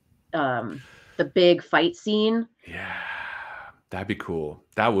down. The big fight scene. Yeah, that'd be cool.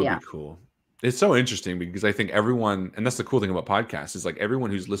 That would be cool. It's so interesting because I think everyone, and that's the cool thing about podcasts, is like everyone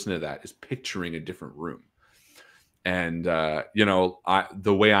who's listening to that is picturing a different room. And, you know,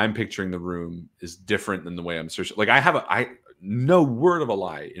 the way I'm picturing the room is different than the way I'm searching. Like no word of a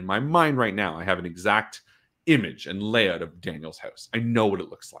lie, in my mind right now, I have an exact image and layout of Daniel's house. I know what it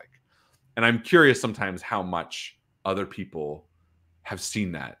looks like. And I'm curious sometimes how much other people have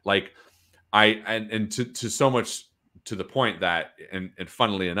seen that. Like to so much to the point that, and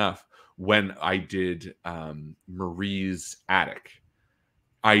funnily enough, when I did Marie's attic,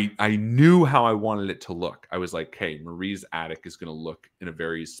 I knew how I wanted it to look. I was like, hey, Marie's attic is going to look in a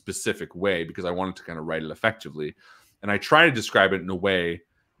very specific way because I wanted to kind of write it effectively. And I try to describe it in a way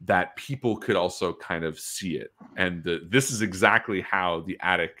that people could also kind of see it. And this is exactly how the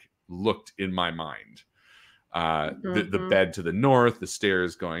attic looked in my mind. The bed to the north, the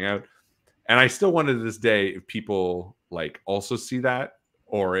stairs going out. And I still wonder to this day if people like also see that,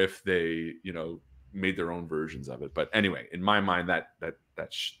 or if they, you know, made their own versions of it. But anyway, in my mind, that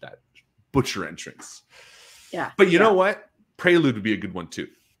butcher entrance. Yeah. But you know what? Prelude would be a good one too.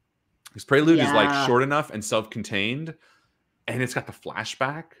 Because Prelude is like short enough and self-contained, and it's got the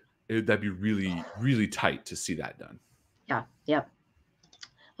flashback. That'd be really, really tight to see that done. Yeah. Yep.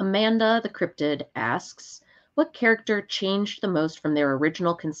 Amanda the Cryptid asks, what character changed the most from their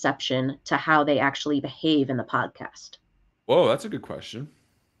original conception to how they actually behave in the podcast? Whoa, that's a good question.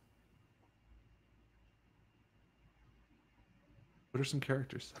 What are some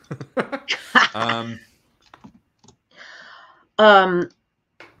characters?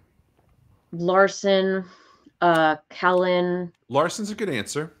 Larson, Kellen. Larson's a good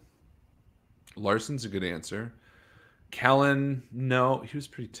answer. Kellen, no, he was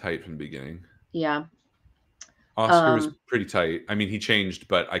pretty tight from the beginning. Yeah. Oscar was pretty tight. I mean, he changed,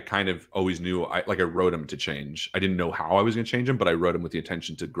 but I kind of always knew. I wrote him to change. I didn't know how I was going to change him, but I wrote him with the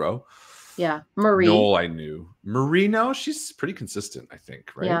intention to grow. Yeah, Marie. Noel, I knew. Marie, no, she's pretty consistent, I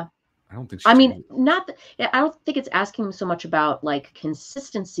think, right? Yeah. I don't think. I mean, I don't think it's asking so much about like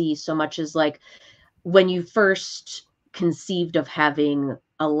consistency, so much as like when you first conceived of having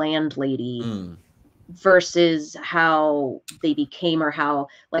a landlady versus how they became, or how,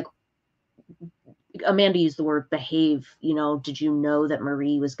 like, Amanda used the word behave. You know, did you know that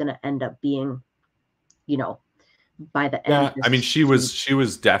Marie was going to end up being, you know, by the end? I mean, she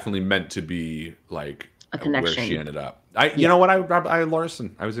was definitely meant to be like a connection. Where she ended up. You know what? I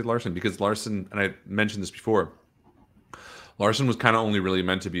Larson. I was at Larson because Larson, and I mentioned this before. Larson was kind of only really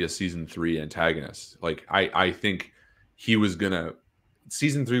meant to be a season 3 antagonist. Like I think he was gonna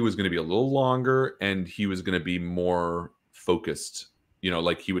season 3 was gonna be a little longer, and he was gonna be more focused. You know,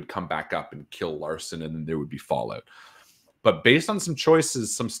 like he would come back up and kill Larson, and then there would be fallout. But based on some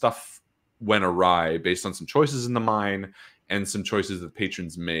choices, some stuff went awry. Based on some choices in the mine and some choices that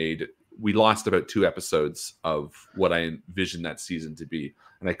patrons made, we lost about 2 episodes of what I envisioned that season to be,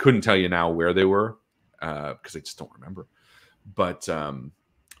 and I couldn't tell you now where they were because I just don't remember. But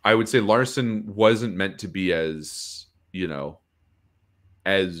I would say Larson wasn't meant to be as, you know,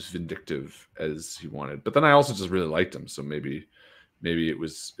 as vindictive as he wanted. But then I also just really liked him, so maybe it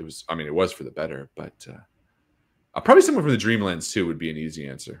was. I mean, it was for the better. But probably someone from the Dreamlands too would be an easy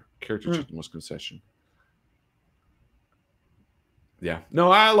answer. Character choose the most concession. Yeah, no,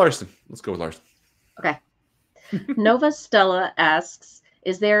 Larson. Let's go with Larson. Okay. Nova Stella asks,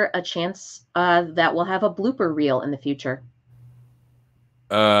 "Is there a chance that we'll have a blooper reel in the future?"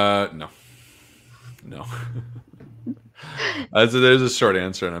 No. There's a short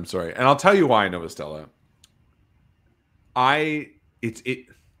answer, and I'm sorry, and I'll tell you why, Nova Stella.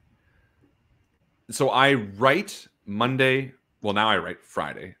 So I write Monday. Well, now I write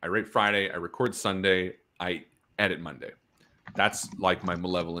Friday. I write Friday. I record Sunday. I edit Monday. That's like my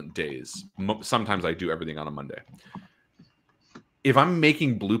Malevolent days. Sometimes I do everything on a Monday. If I'm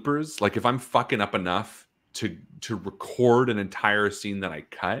making bloopers, like if I'm fucking up enough to record an entire scene that I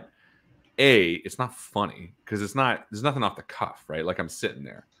cut, it's not funny because there's nothing off the cuff, right? Like I'm sitting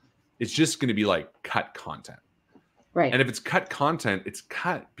there. It's just going to be like cut content. Right. And if it's cut content, it's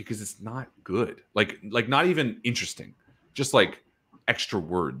cut because it's not good. Like not even interesting. Just like extra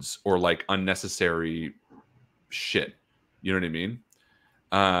words or like unnecessary shit. You know what I mean?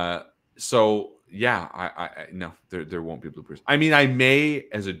 So yeah, I no, there won't be bloopers. I mean, I may,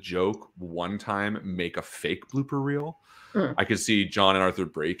 as a joke, one time make a fake blooper reel. I could see John and Arthur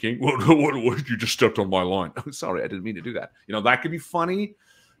breaking. What you just stepped on my line. Oh, sorry, I didn't mean to do that. You know, that could be funny.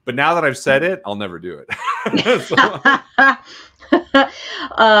 But now that I've said it, I'll never do it.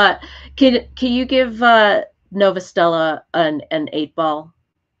 Can you give Nova Stella an 8-ball?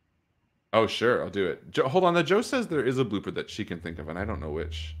 Oh, sure, I'll do it. Hold on, Joe says there is a blooper that she can think of, and I don't know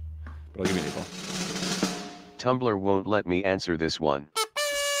which. But I'll give you an 8-ball. Tumblr won't let me answer this one.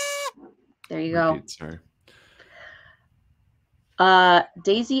 There you go. Repeat, sorry.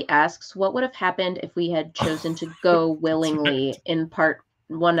 Daisy asks, "What would have happened if we had chosen to go willingly in part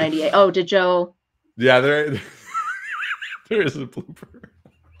 198?" Oh, did Joe? Yeah, there is a blooper.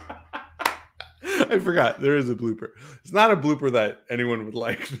 I forgot. There is a blooper. It's not a blooper that anyone would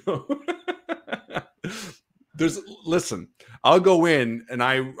like, though. Listen, I'll go in and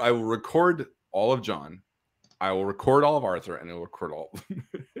I will record all of John. I will record all of Arthur, and I'll record all of them.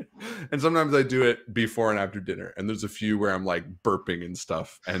 And sometimes I do it before and after dinner. And there's a few where I'm like burping and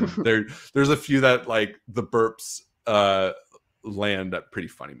stuff. And there's a few that like the burps land at pretty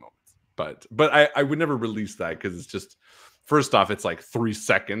funny moments. But I would never release that because it's just, first off, it's like 3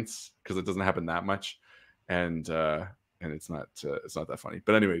 seconds because it doesn't happen that much. And it's not that funny.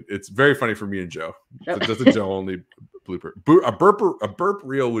 But anyway, it's very funny for me and Joe. Yep. That's a Joe only blooper. A burp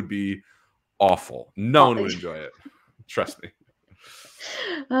reel would be awful. No one would enjoy it. Trust me.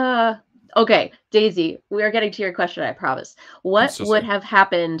 Okay, Daisy, we are getting to your question, I promise. What would have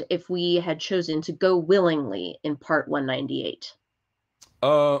happened if we had chosen to go willingly in part 198?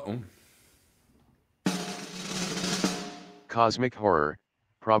 Cosmic horror,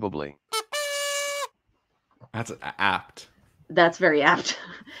 probably. That's apt. That's very apt.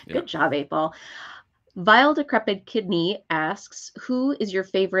 Yeah. Good job, 8-ball. Vile Decrepit Kidney asks, "Who is your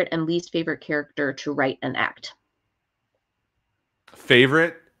favorite and least favorite character to write and act?"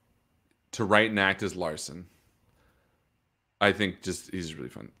 Favorite to write and act is Larson. I think he's really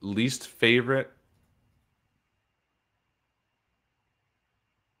fun. Least favorite,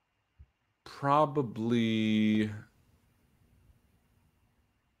 probably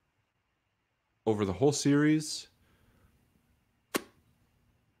over the whole series,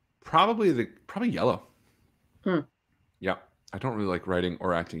 probably Yellow. Yeah, I don't really like writing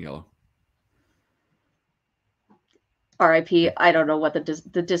or acting Yellow. R.I.P. I don't know what the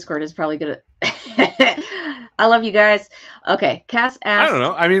Discord is probably gonna. I love you guys. Okay, Cass asks. I don't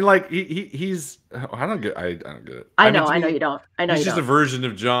know. I mean, like he's. I don't get it. I know you don't. I know he's you just don't. a version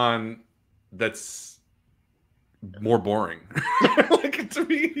of John that's more boring. Like to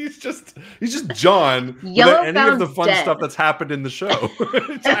me, he's just John without any of the fun stuff that's happened in the show.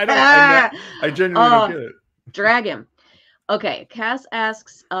 I genuinely don't get it. Drag him. Okay, Cass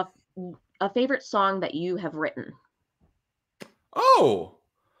asks a favorite song that you have written. Oh,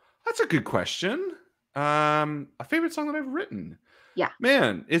 that's a good question. A favorite song that I've written. Yeah.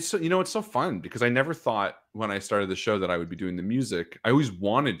 Man, it's it's so fun because I never thought when I started the show that I would be doing the music. I always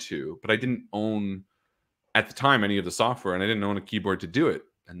wanted to, but I didn't own at the time any of the software, and I didn't own a keyboard to do it.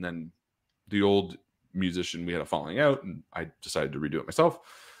 And then the old musician, we had a falling out, and I decided to redo it myself.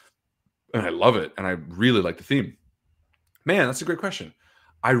 And I love it, and I really like the theme. Man, that's a great question.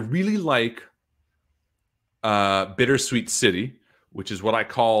 I really like Bittersweet City, which is what I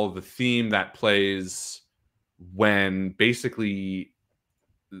call the theme that plays when basically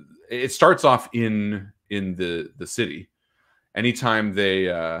it starts off in the city. Anytime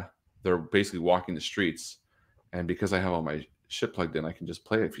they're basically walking the streets, and because I have all my shit plugged in, I can just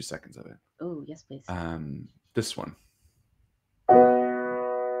play a few seconds of it. Oh, yes, please. This one.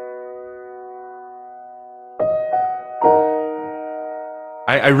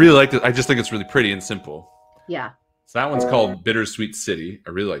 I really like it. I just think it's really pretty and simple. Yeah. So that one's called Bittersweet City. I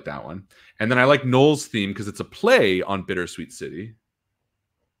really like that one. And then I like Noel's theme because it's a play on Bittersweet City.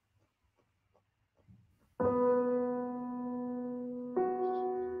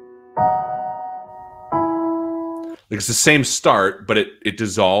 Like it's the same start, but it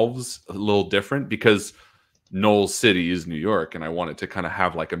dissolves a little different because Noel's city is New York, and I wanted to kind of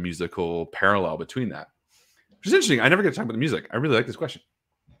have like a musical parallel between that. Which is interesting. I never get to talk about the music. I really like this question.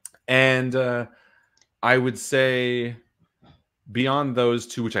 And I would say beyond those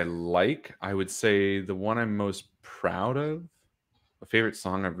two, which I like, I would say the one I'm most proud of, a favorite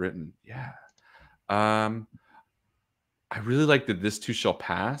song I've written. Yeah. I really like the This Too Shall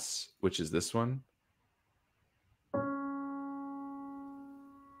Pass, which is this one.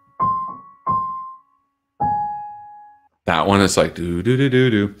 That one is like do do do do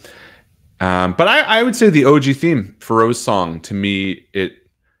do. But I would say the OG theme for Rose Song, to me, it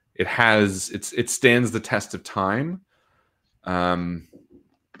stands the test of time.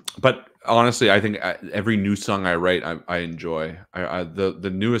 But honestly, I think every new song I write, I enjoy.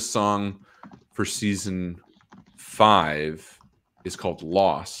 The newest song for season 5 is called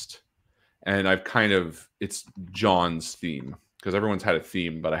Lost, and it's John's theme because everyone's had a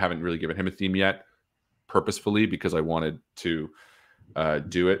theme, but I haven't really given him a theme yet, purposefully because I wanted to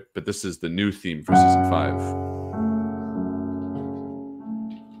do it. But this is the new theme for season 5.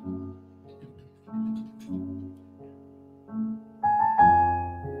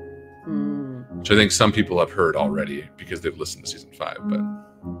 Which I think some people have heard already because they've listened to season 5, but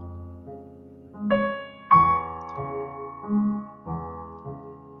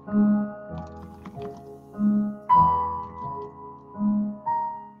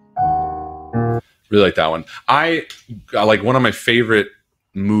really like that one. I like one of my favorite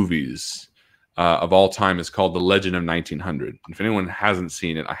movies of all time is called The Legend of 1900. If anyone hasn't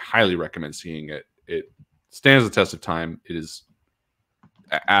seen it, I highly recommend seeing it. It stands the test of time. It is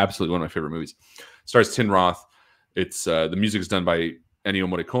absolutely one of my favorite movies. It stars Tim Roth. It's the music is done by Ennio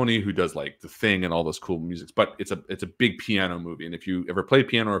Morricone, who does like The Thing and all those cool musics. But it's a big piano movie, and if you ever play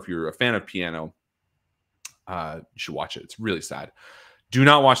piano or if you're a fan of piano, you should watch it. It's really sad. Do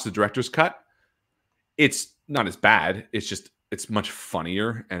not watch the director's cut. It's not as bad. It's much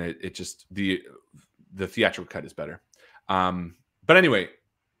funnier, and it just the theatrical cut is better. But anyway,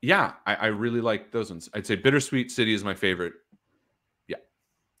 yeah, I really like those ones. I'd say Bittersweet City is my favorite. Yeah,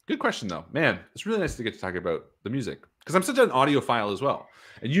 good question though, man. It's really nice to get to talk about the music because I'm such an audiophile as well,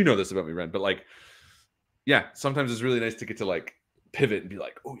 and you know this about me, Ren. But like, yeah, sometimes it's really nice to get to like pivot and be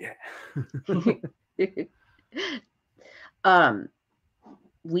like, oh yeah.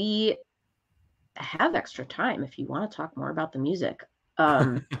 We have extra time if you want to talk more about the music.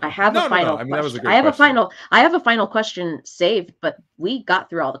 I have a final question. That was a great question. I have a final question saved, but we got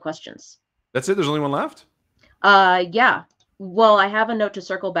through all the questions. That's it? There's only one left? Yeah. Well, I have a note to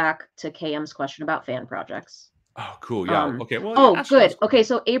circle back to KM's question about fan projects. Oh, cool. Yeah. Okay. Well, oh, good. Okay.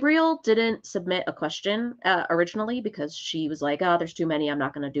 So Abriel didn't submit a question originally because she was like, oh, there's too many. I'm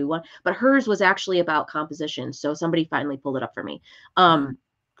not going to do one. But hers was actually about composition. So somebody finally pulled it up for me.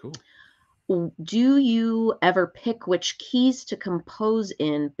 Cool. Do you ever pick which keys to compose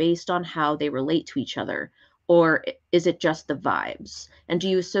in based on how they relate to each other? Or is it just the vibes? And do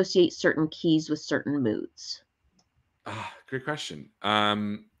you associate certain keys with certain moods? Great question.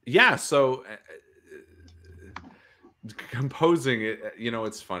 Yeah, so composing,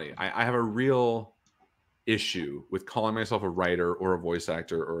 it's funny. I have a real issue with calling myself a writer or a voice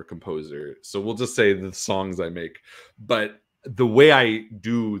actor or a composer. So we'll just say the songs I make. But the way I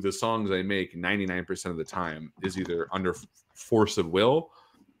do the songs I make 99% of the time is either under force of will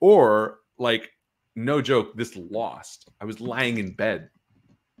or like, no joke, this Lost. I was lying in bed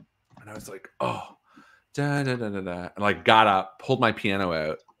and I was like, oh, da da da da da, and like got up, pulled my piano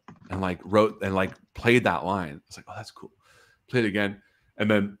out, and like wrote and like played that line. I was like, oh, that's cool. Played it again. And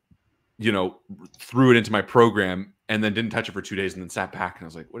then, you know, threw it into my program and then didn't touch it for 2 days and then sat back and I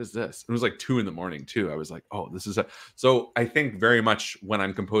was like, what is this? It was like 2 in the morning too. I was like, oh, this is a... So I think very much when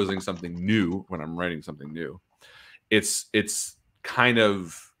I'm composing something new, when I'm writing something new, it's kind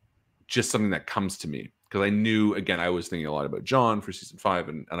of just something that comes to me. Because I knew, again, I was thinking a lot about John for season 5,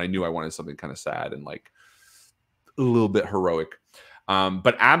 and I knew I wanted something kind of sad and like a little bit heroic.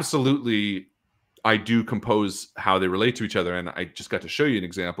 But absolutely, I do compose how they relate to each other. And I just got to show you an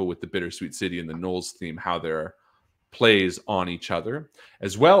example with the Bittersweet City and the Knowles theme, how they're plays on each other,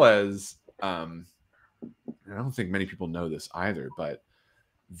 as well as, I don't think many people know this either, but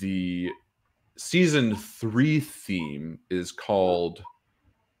the season 3 theme is called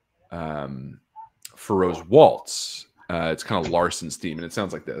Faro's Waltz. It's kind of Larson's theme, and it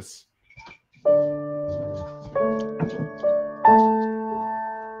sounds like this.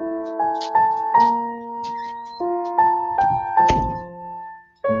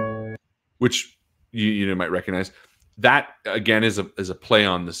 Which you might recognize. That again is a play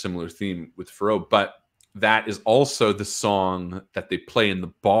on the similar theme with Faro, but that is also the song that they play in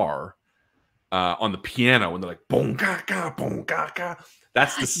the bar on the piano when they're like boom ga ga boom ga ga.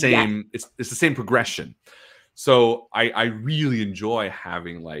 That's the same. Yeah. It's the same progression. So I really enjoy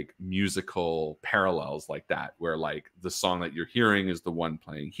having like musical parallels like that, where like the song that you're hearing is the one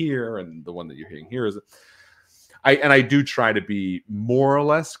playing here, and the one that you're hearing here is. I do try to be more or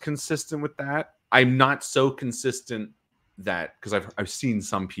less consistent with that. I'm not so consistent that, because I've seen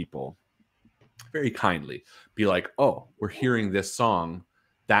some people very kindly be like, oh, we're hearing this song,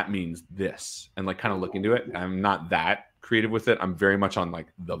 that means this, and like kind of look into it. I'm not that creative with it. I'm very much on like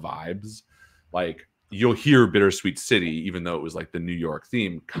the vibes. Like you'll hear Bittersweet City, even though it was like the New York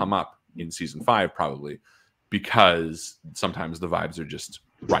theme, come up in season 5 probably, because sometimes the vibes are just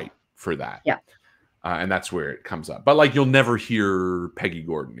right for that. Yeah. And that's where it comes up. But like you'll never hear Peggy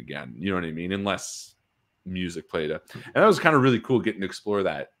Gordon again. You know what I mean? Unless music played it. And that was kind of really cool getting to explore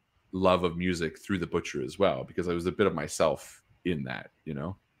that love of music through The Butcher as well, because I was a bit of myself in that, you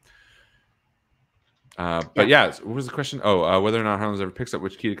know? But yeah, what was the question? Oh, whether or not Harlan's ever picks up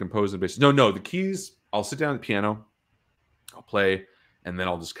which key to compose and bass. No, the keys, I'll sit down at the piano, I'll play, and then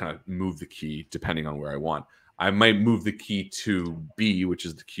I'll just kind of move the key depending on where I want. I might move the key to B, which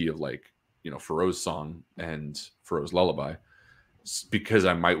is the key of like, you know, Faro's song and Faro's lullaby, because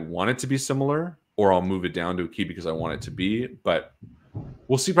I might want it to be similar, or I'll move it down to a key because I want it to be. But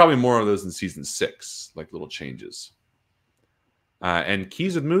we'll see probably more of those in season 6, like little changes. And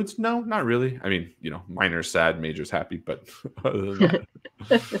keys with moods? No, not really. I mean, you know, minor's sad, major's happy, but other than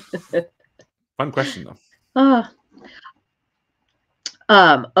that. Fun question though.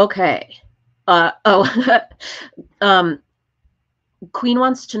 Okay. Queen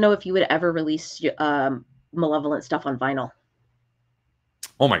wants to know if you would ever release Malevolent stuff on vinyl.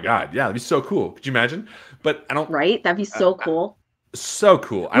 Oh my God. Yeah, that'd be so cool. Could you imagine? But I don't. Right? That'd be so cool. So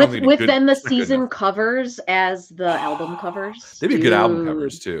cool. I don't think with then the season covers as the album covers. They'd be good album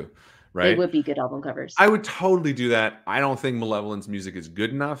covers too, right? They would be good album covers. I would totally do that. I don't think Malevolent's music is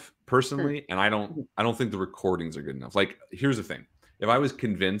good enough personally, and I don't think the recordings are good enough. Like, here's the thing: if I was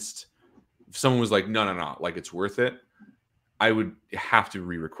convinced, if someone was like, no, like it's worth it, I would have to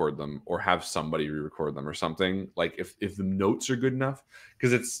re-record them or have somebody re-record them or something. Like if the notes are good enough,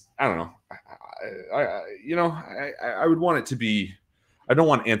 because it's, I don't know, I would want it to be. I don't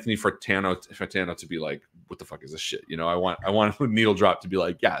want Anthony Fratano to be like, what the fuck is this shit? You know, I want Needle Drop to be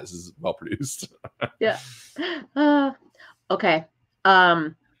like, yeah, this is well produced. Yeah. Okay.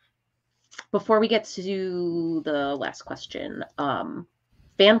 Before we get to the last question,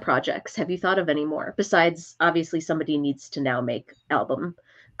 fan projects, have you thought of any more besides obviously somebody needs to now make album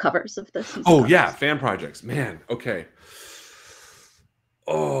covers of this? Oh yeah, fan projects, man. Okay.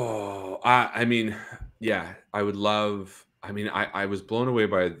 Oh, I mean, yeah, I would love. I mean, I was blown away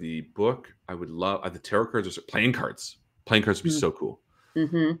by the book. I would love the tarot cards or playing cards. Playing cards would be so cool.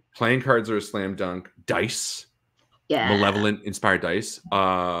 Mm-hmm. Playing cards are a slam dunk. Dice, yeah, Malevolent inspired dice.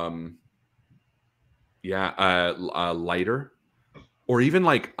 Lighter. Or even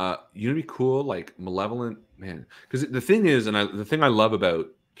like, you know, be cool, like Malevolent, man. Because the thing is, and the thing I love about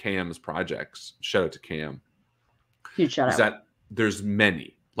KM's projects, shout out to KM, huge shout out, is that there's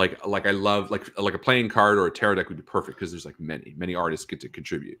many. Like I love like a playing card or a tarot deck would be perfect because there's like many artists get to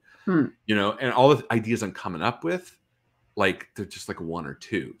contribute. You know, and all the ideas I'm coming up with, like they're just like 1 or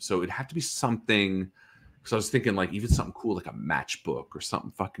 2. So it'd have to be something. So I was thinking like even something cool like a matchbook or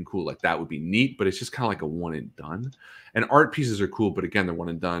something fucking cool like that would be neat, but it's just kind of like a one and done. And art pieces are cool, but again, they're one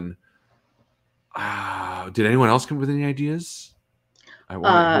and done. Did anyone else come up with any ideas? I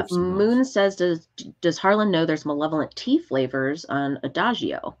want to hear some Moon names. says, does Harlan know there's Malevolent tea flavors on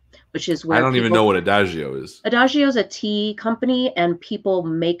Adagio, which is I where don't even know what Adagio is. Adagio is a tea company, and people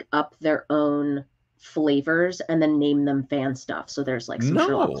make up their own flavors and then name them fan stuff. So there's like some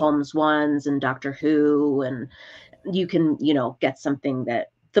Sherlock No. Holmes ones and Doctor Who, and you can, get something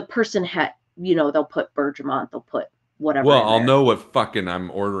that the person had, they'll put Bergamot, they'll put whatever. Well, in I'll there. know what fucking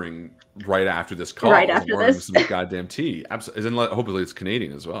I'm ordering right after this call. Right I'm after ordering this. some goddamn tea. Absolutely. Hopefully it's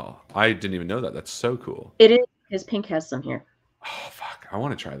Canadian as well. I didn't even know that. That's so cool. It is, because Pink has some here. Oh, fuck. I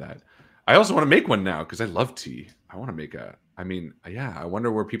want to try that. I also want to make one now because I love tea. I want to make I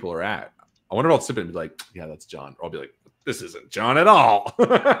wonder where people are at. I wonder if I'll sip it and be like, yeah, that's John. Or I'll be like, this isn't John at all.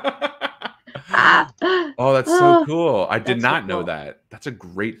 Oh, that's so cool. I did not know that. That's a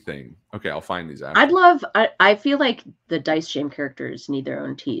great thing. Okay, I'll find these after. I feel like the Dice Jam characters need their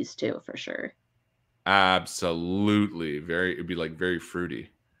own teas too, for sure. Absolutely. It'd be like very fruity.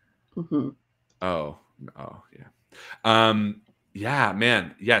 Mm-hmm. Oh, yeah. Yeah,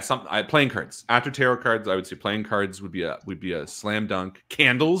 man. Yeah, playing cards. After tarot cards, I would say playing cards would be a slam dunk.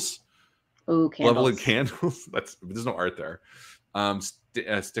 Candles. Oh, candles. Malevolent candles. There's no art there.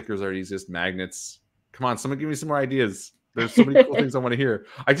 Stickers are easiest. Magnets. Come on, someone give me some more ideas. There's so many cool things I want to hear.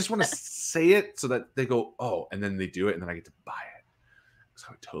 I just want to say it so that they go, oh, and then they do it, and then I get to buy it. So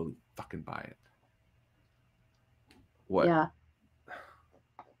I would totally fucking buy it. What? Yeah.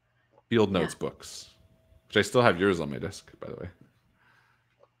 Field Notes books. Which I still have yours on my desk, by the way.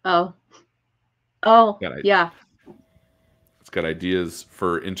 Oh, yeah. It's got ideas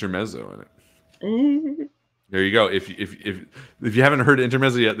for intermezzo in it. There you go. If you haven't heard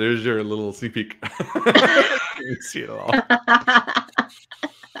intermezzo yet, there's your little sneak peek. You can see it all.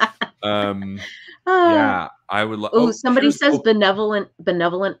 Yeah, I would love. Oh, somebody says benevolent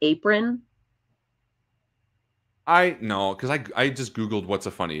apron. No, because I just Googled what's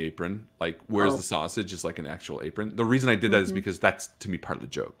a funny apron. Like, where's the sausage? Is like an actual apron. The reason I did that is because that's, to me, part of the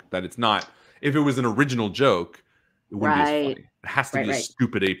joke. That it's not. If it was an original joke, it wouldn't be as funny. It has to be a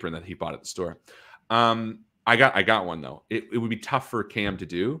stupid apron that he bought at the store. I got one though. It would be tough for Cam to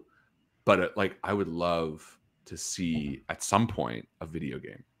do, but I would love to see at some point a video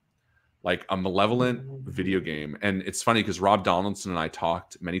game, like a Malevolent video game. And it's funny because Rob Donaldson and I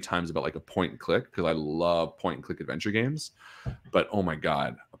talked many times about like a point and click, because I love point and click adventure games. But oh my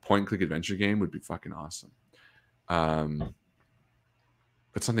god, a point and click adventure game would be fucking awesome. But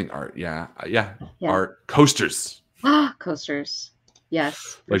something art, yeah. Art coasters. Coasters,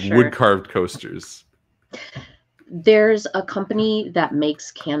 yes, like wood carved coasters. There's a company that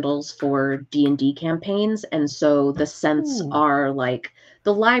makes candles for D&D campaigns, and so the scents are like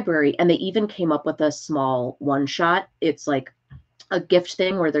the library, and they even came up with a small one shot. It's like a gift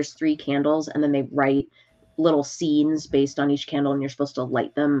thing where there's 3 candles, and then they write little scenes based on each candle, and you're supposed to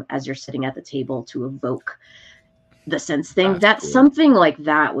light them as you're sitting at the table to evoke the sense thing. That's cool. Something like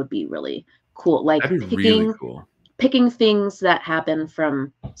that would be really cool. Like picking things that happen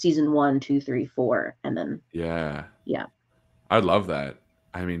from season 1, 2, 3, 4, and then yeah, I'd love that.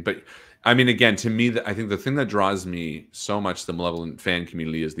 Again, to me, I think the thing that draws me so much the Malevolent fan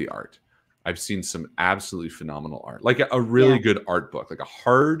community is the art. I've seen some absolutely phenomenal art, like a really good art book, like a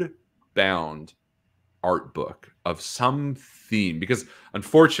hard bound art book of some theme. Because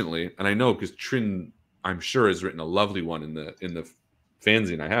unfortunately, and I know because Trin, I'm sure, has written a lovely one in the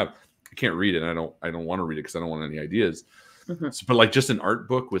fanzine I have. I can't read it. I don't want to read it because I don't want any ideas. So, but like just an art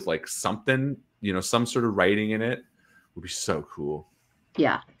book with like something, some sort of writing in it would be so cool.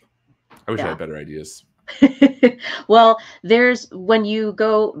 Yeah. I wish I had better ideas. Well, when you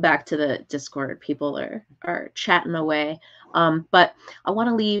go back to the Discord, people are chatting away. But I want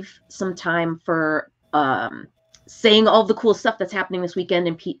to leave some time for saying all the cool stuff that's happening this weekend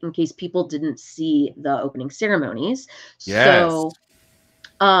in case people didn't see the opening ceremonies. Yes. So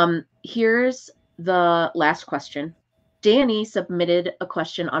here's the last question. Danny submitted a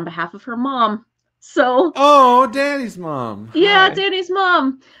question on behalf of her mom. So Danny's mom. Yeah, Hi. Danny's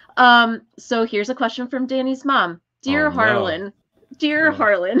mom. So here's a question from Danny's mom. Dear Harlan,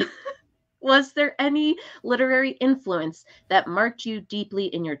 Harlan, was there any literary influence that marked you deeply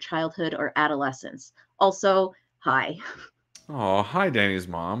in your childhood or adolescence? Also, hi. Oh, hi, Danny's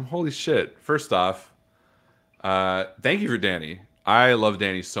mom. Holy shit. First off, thank you for Danny. I love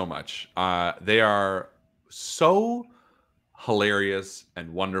Danny so much. They are so hilarious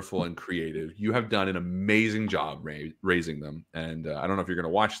and wonderful and creative. You have done an amazing job raising them. And I don't know if you're going to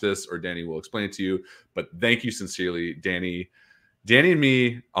watch this or Danny will explain it to you, but thank you sincerely, Danny. Danny and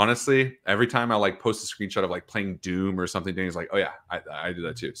me, honestly, every time I post a screenshot of playing Doom or something, Danny's like, oh yeah, I do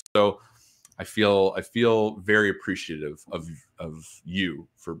that too. So I feel very appreciative of you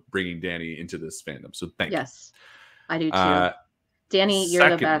for bringing Danny into this fandom. So thank you. Yes, I do too. Danny, you're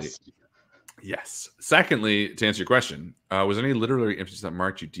the best. Yes. Secondly, to answer your question, was there any literary influence that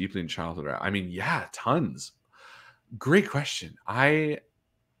marked you deeply in childhood? I mean, yeah, tons. Great question. I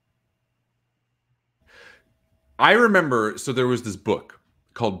remember, so there was this book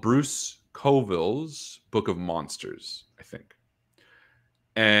called Bruce Coville's Book of Monsters, I think.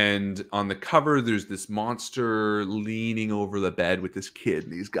 And on the cover, there's this monster leaning over the bed with this kid,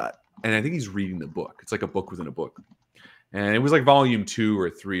 and I think he's reading the book. It's like a book within a book. And it was like volume 2 or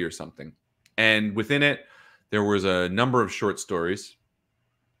 3 or something. And within it, there was a number of short stories.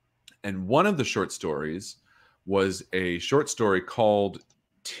 And one of the short stories was a short story called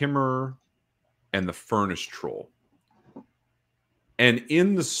Timur and the Furnace Troll. And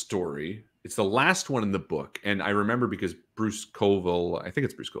in the story, it's the last one in the book. And I remember because Bruce Coville, I think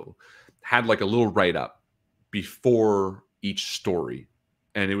it's Bruce Coville, had like a little write-up before each story.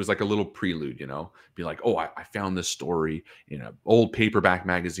 And it was like a little prelude, you know, be like, oh, I found this story in an old paperback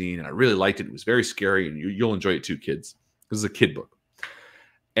magazine and I really liked it. It was very scary and you'll enjoy it too, kids. This is a kid book.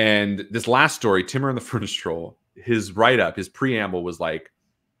 And this last story, Timur and the Furnace Troll, his write-up, his preamble was like,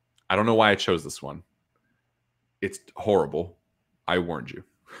 I don't know why I chose this one. It's horrible. I warned you.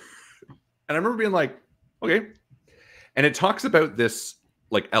 And I remember being like, okay. And it talks about this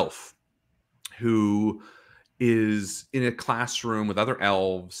like elf who is in a classroom with other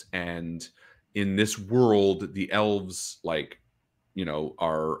elves, and in this world, the elves like, you know,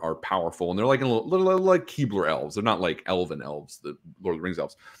 are powerful, and they're like a little like Keebler elves. They're not like elven elves, the Lord of the Rings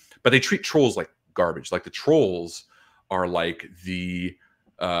elves, but they treat trolls like garbage. Like the trolls are like the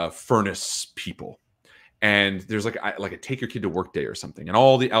furnace people, and there's like a take your kid to work day or something, and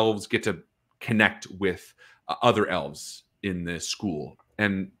all the elves get to connect with other elves in this school,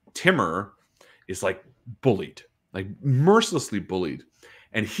 and Timur is like bullied, like mercilessly bullied,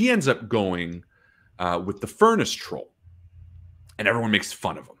 and he ends up going with the Furnace Troll, and everyone makes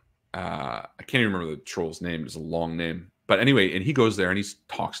fun of him. I can't even remember the troll's name. It's a long name, but anyway, and he goes there and he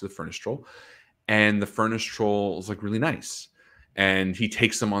talks to the Furnace Troll, and the Furnace Troll is like really nice, and he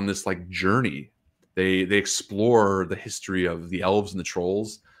takes them on this like journey. They explore the history of the elves and the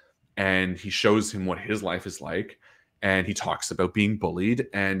trolls, and he shows him what his life is like. And he talks about being bullied,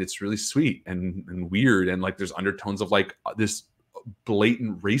 and it's really sweet and weird. And like, there's undertones of like this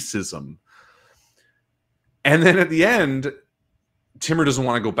blatant racism. And then at the end, Timur doesn't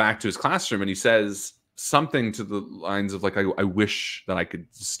want to go back to his classroom. And he says something to the lines of like, I wish that I could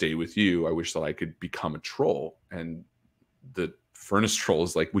stay with you. I wish that I could become a troll. And the Furnace Troll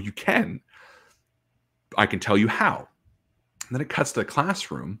is like, well, you can. I can tell you how. And then it cuts to the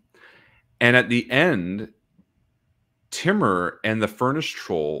classroom. And at the end, Timur and the Furnace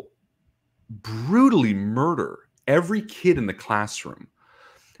Troll brutally murder every kid in the classroom.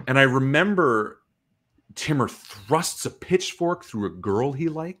 And I remember Timur thrusts a pitchfork through a girl he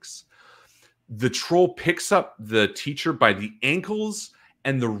likes. The troll picks up the teacher by the ankles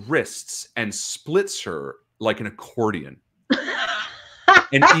and the wrists and splits her like an accordion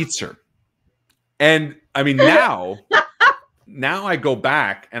and eats her. And I mean, now I go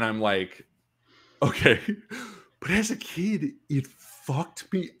back and I'm like, okay. But as a kid, it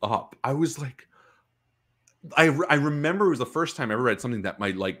fucked me up. I was like, I remember it was the first time I ever read something that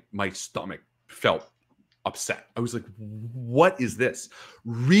my stomach felt upset. I was like, what is this?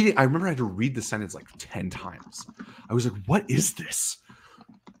 I remember I had to read the sentence like 10 times. I was like, what is this?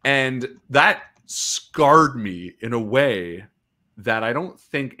 And that scarred me in a way that I don't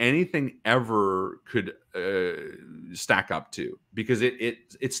think anything ever could stack up to, because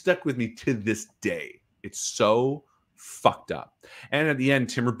it stuck with me to this day. It's so fucked up. And at the end,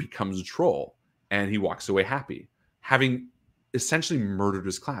 Timur becomes a troll and he walks away happy, having essentially murdered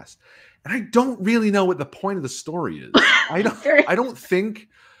his class. And I don't really know what the point of the story is. I don't think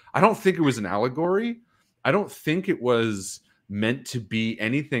it was an allegory. I don't think it was meant to be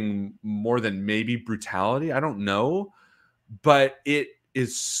anything more than maybe brutality. I don't know. But it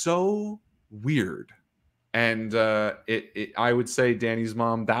is so weird. And I would say, Danny's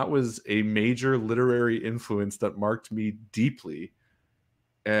mom, that was a major literary influence that marked me deeply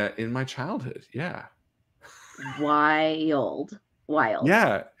in my childhood. Yeah. Wild.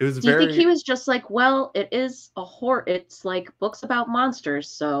 Yeah, it was Do you think he was just like, well, it is a horror. It's like books about monsters,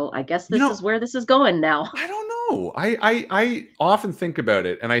 so I guess this is where this is going now. I don't know. I often think about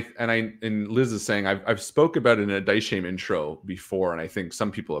it, and Liz is saying I've spoke about it in a Dice Shame intro before, and I think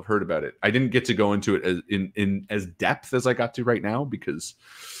some people have heard about it. I didn't get to go into it in as depth as I got to right now because,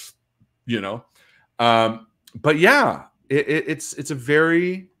 you know, but yeah, it's a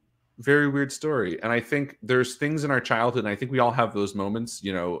very, very weird story. And I think there's things in our childhood, and I think we all have those moments.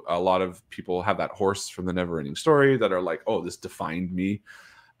 You know, a lot of people have that horse from the never ending story that are like, oh, this defined me.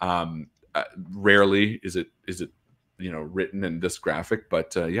 Rarely is it, you know, written and this graphic,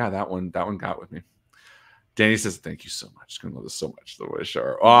 but yeah, that one got with me. Danny says, thank you so much. Gonna love this so much. The wish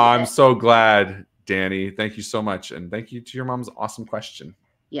are. Oh, I'm so glad, Danny. Thank you so much. And thank you to your mom's awesome question.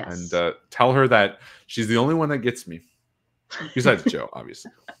 Yes. And tell her that she's the only one that gets me. Besides Joe,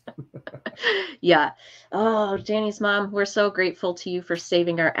 obviously. Yeah. Oh, Danny's mom, we're so grateful to you for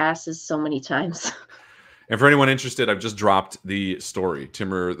saving our asses so many times. And for anyone interested, I've just dropped the story,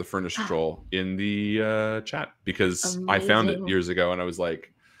 Timur the Furnished Troll, in the chat because I found it years ago and I was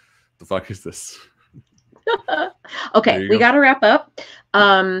like, the fuck is this? Okay, we got to wrap up.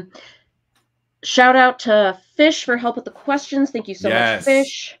 Shout out to Fish for help with the questions. Thank you so much,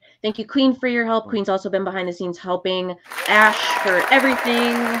 Fish. Thank you, Queen, for your help. Queen's also been behind the scenes helping. Ash for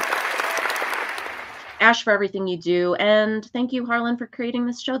everything. Ash for everything you do. And thank you, Harlan, for creating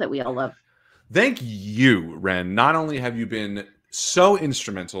this show that we all love. Thank you, Ren. Not only have you been so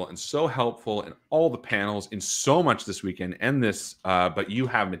instrumental and so helpful in all the panels in so much this weekend and this, but you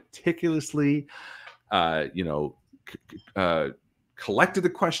have meticulously, you know, collected the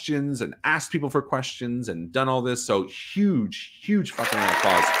questions and asked people for questions and done all this. So huge, huge fucking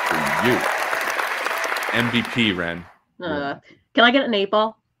applause for you. MVP, Ren. Can I get an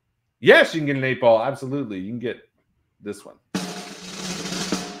 8-ball? Yes, you can get an 8-ball. Absolutely. You can get this one.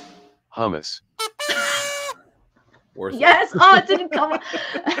 Hummus. Yes. Oh, it didn't come up.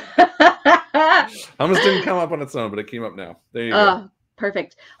 Hummus didn't come up on its own, but it came up now. There you go.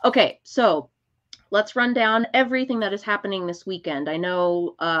 Perfect. Okay, so let's run down everything that is happening this weekend. I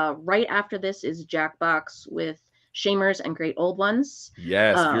know right after this is Jackbox with Shamers and Great Old Ones.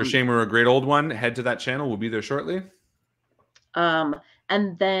 Yes, if you're a Shamer or a Great Old One, head to that channel. We'll be there shortly.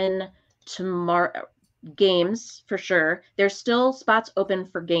 And then tomorrow, games for sure. There's still spots open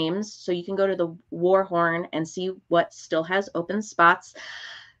for games, so you can go to the Warhorn and see what still has open spots.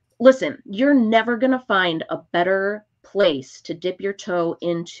 Listen, you're never going to find a better place to dip your toe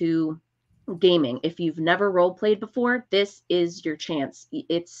into gaming. If you've never role played before, this is your chance.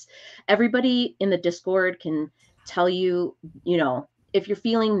 It's everybody in the Discord can tell you, you know, if you're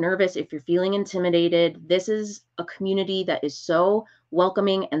feeling nervous, if you're feeling intimidated, this is a community that is so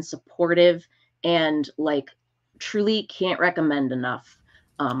welcoming and supportive, and like truly can't recommend enough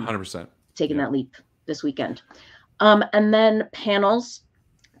 100% taking that leap this weekend. And then panels.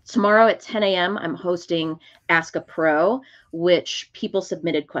 Tomorrow at 10 a.m., I'm hosting Ask a Pro, which people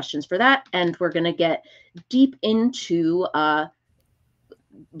submitted questions for that. And we're going to get deep into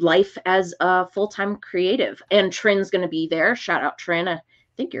life as a full-time creative. And Trin's going to be there. Shout out, Trin. I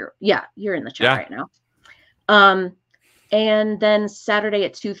think you're in the chat right now. And then Saturday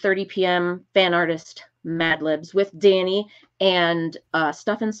at 2:30 p.m., fan artist Mad Libs with Danny and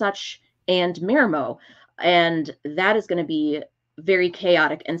Stuff and Such and Miramo. And that is going to be very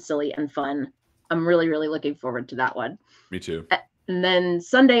chaotic and silly and fun. I'm really, really looking forward to that one. Me too. And then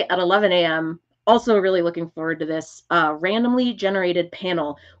Sunday at 11 a.m., also really looking forward to this randomly generated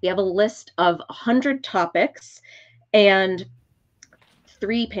panel. We have a list of 100 topics and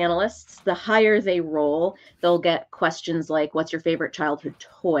 3 panelists. The higher they roll, they'll get questions like, what's your favorite childhood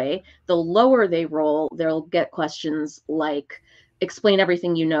toy? The lower they roll, they'll get questions like, explain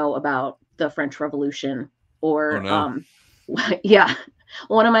everything you know about the French Revolution. Or, yeah,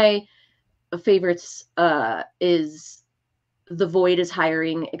 one of my favorites is The Void is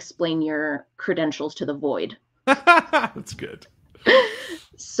hiring, explain your credentials to the Void. That's good.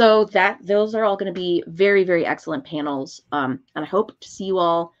 So those are all going to be very, very excellent panels. And I hope to see you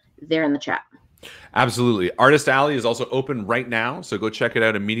all there in the chat. Absolutely. Artist Alley is also open right now, so go check it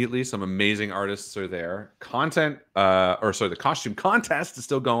out immediately. Some amazing artists are there. The costume contest is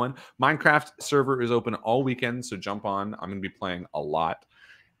still going. Minecraft server is open all weekend, so jump on. I'm going to be playing a lot.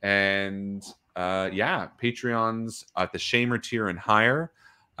 And yeah, Patreons at the Shamer tier and higher.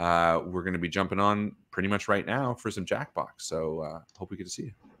 We're going to be jumping on pretty much right now for some Jackbox. So hope we get to see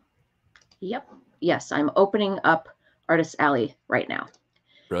you. Yep. Yes, I'm opening up Artist Alley right now.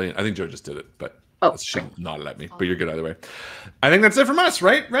 Brilliant. I think Joe just did it, but she nodded at me. But you're good either way. I think that's it from us,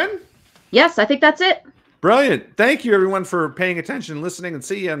 right, Ren? Yes, I think that's it. Brilliant. Thank you, everyone, for paying attention, listening, and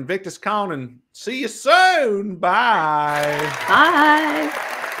see you on INVICTUSCON, and see you soon. Bye.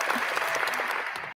 Bye.